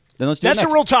topic. Then let's do That's it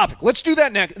next. a real topic. Let's do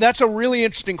that next. That's a really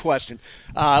interesting question.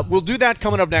 We'll do that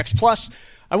coming up next. Plus,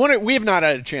 we have not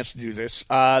had a chance to do this.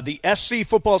 The SC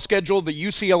football schedule, the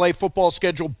UCLA football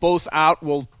schedule, both out.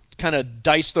 We'll kind of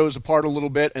dice those apart a little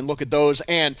bit and look at those.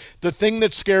 And the thing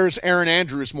that scares Aaron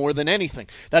Andrews more than anything.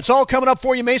 That's all coming up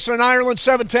for you, Mason and Ireland,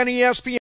 710 ESPN.